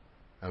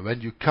 And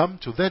when you come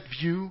to that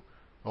view,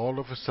 all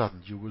of a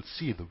sudden you will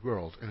see the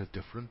world in a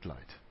different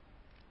light.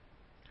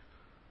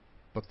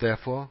 But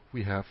therefore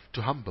we have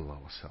to humble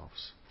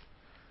ourselves,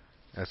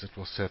 as it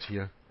was said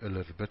here a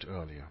little bit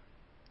earlier.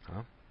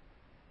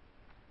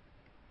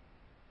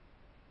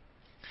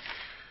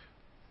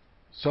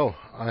 So,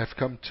 I've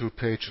come to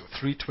page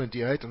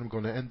 328 and I'm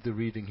going to end the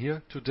reading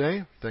here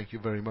today. Thank you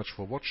very much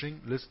for watching,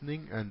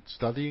 listening and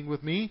studying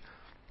with me.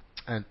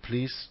 And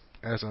please,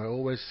 as I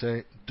always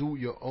say, do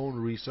your own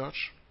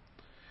research.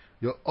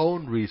 Your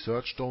own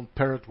research. Don't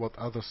parrot what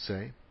others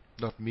say.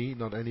 Not me,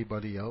 not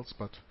anybody else,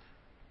 but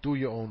do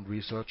your own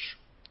research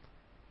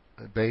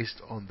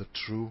based on the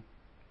truth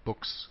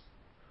books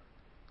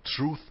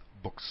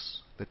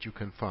that you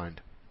can find.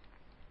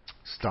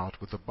 Start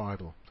with the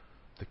Bible,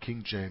 the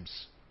King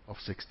James of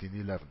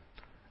 1611,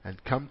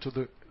 and come to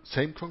the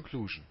same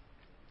conclusion,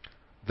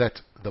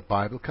 that the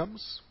Bible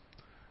comes,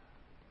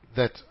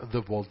 that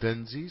the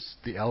Waldenses,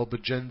 the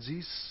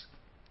Albigenses,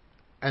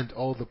 and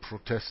all the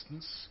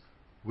Protestants,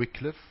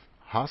 Wycliffe,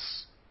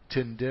 Huss,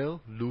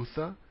 Tyndale,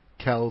 Luther,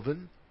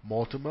 Calvin,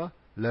 Mortimer,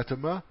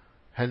 Latimer,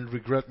 Henry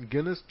Gretton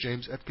Guinness,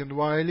 James Atkin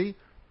Wiley,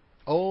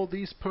 all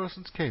these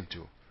persons came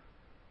to.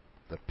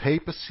 The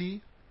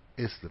papacy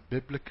is the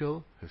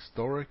biblical,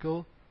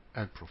 historical,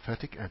 and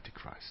prophetic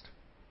Antichrist.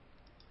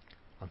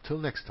 Until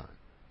next time,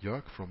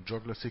 Jörg from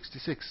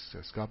Joggler66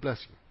 says God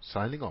bless you,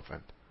 signing off,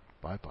 and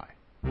bye-bye.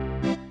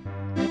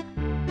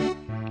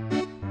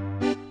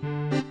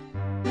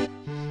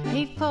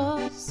 A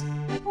false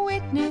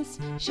witness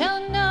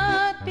shall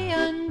not be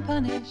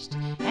unpunished,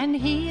 and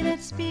he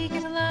that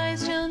speaketh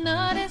lies shall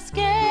not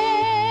escape.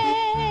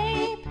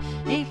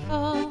 A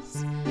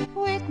false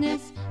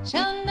witness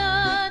shall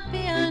not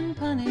be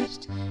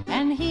unpunished,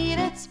 and he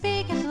that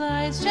speaketh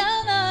lies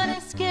shall not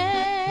escape.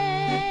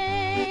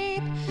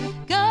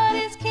 God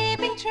is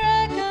keeping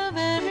track of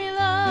every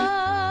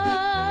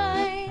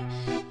lie.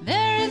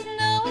 There is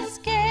no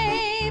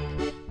escape.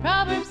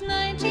 Proverbs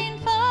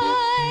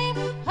 19:5.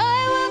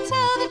 I will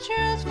tell the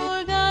truth,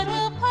 for God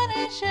will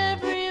punish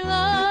every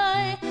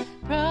lie.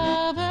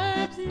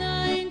 Proverbs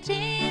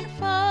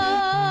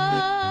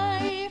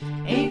 19:5.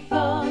 A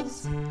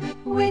false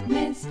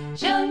witness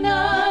shall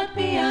not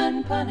be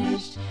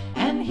unpunished,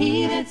 and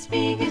he that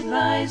speaketh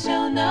lies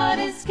shall not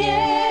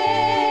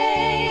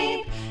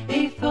escape.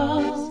 A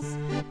false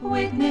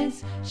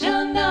witness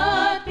shall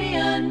not be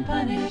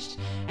unpunished,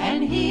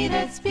 and he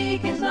that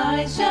speaketh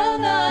lies shall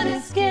not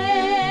escape.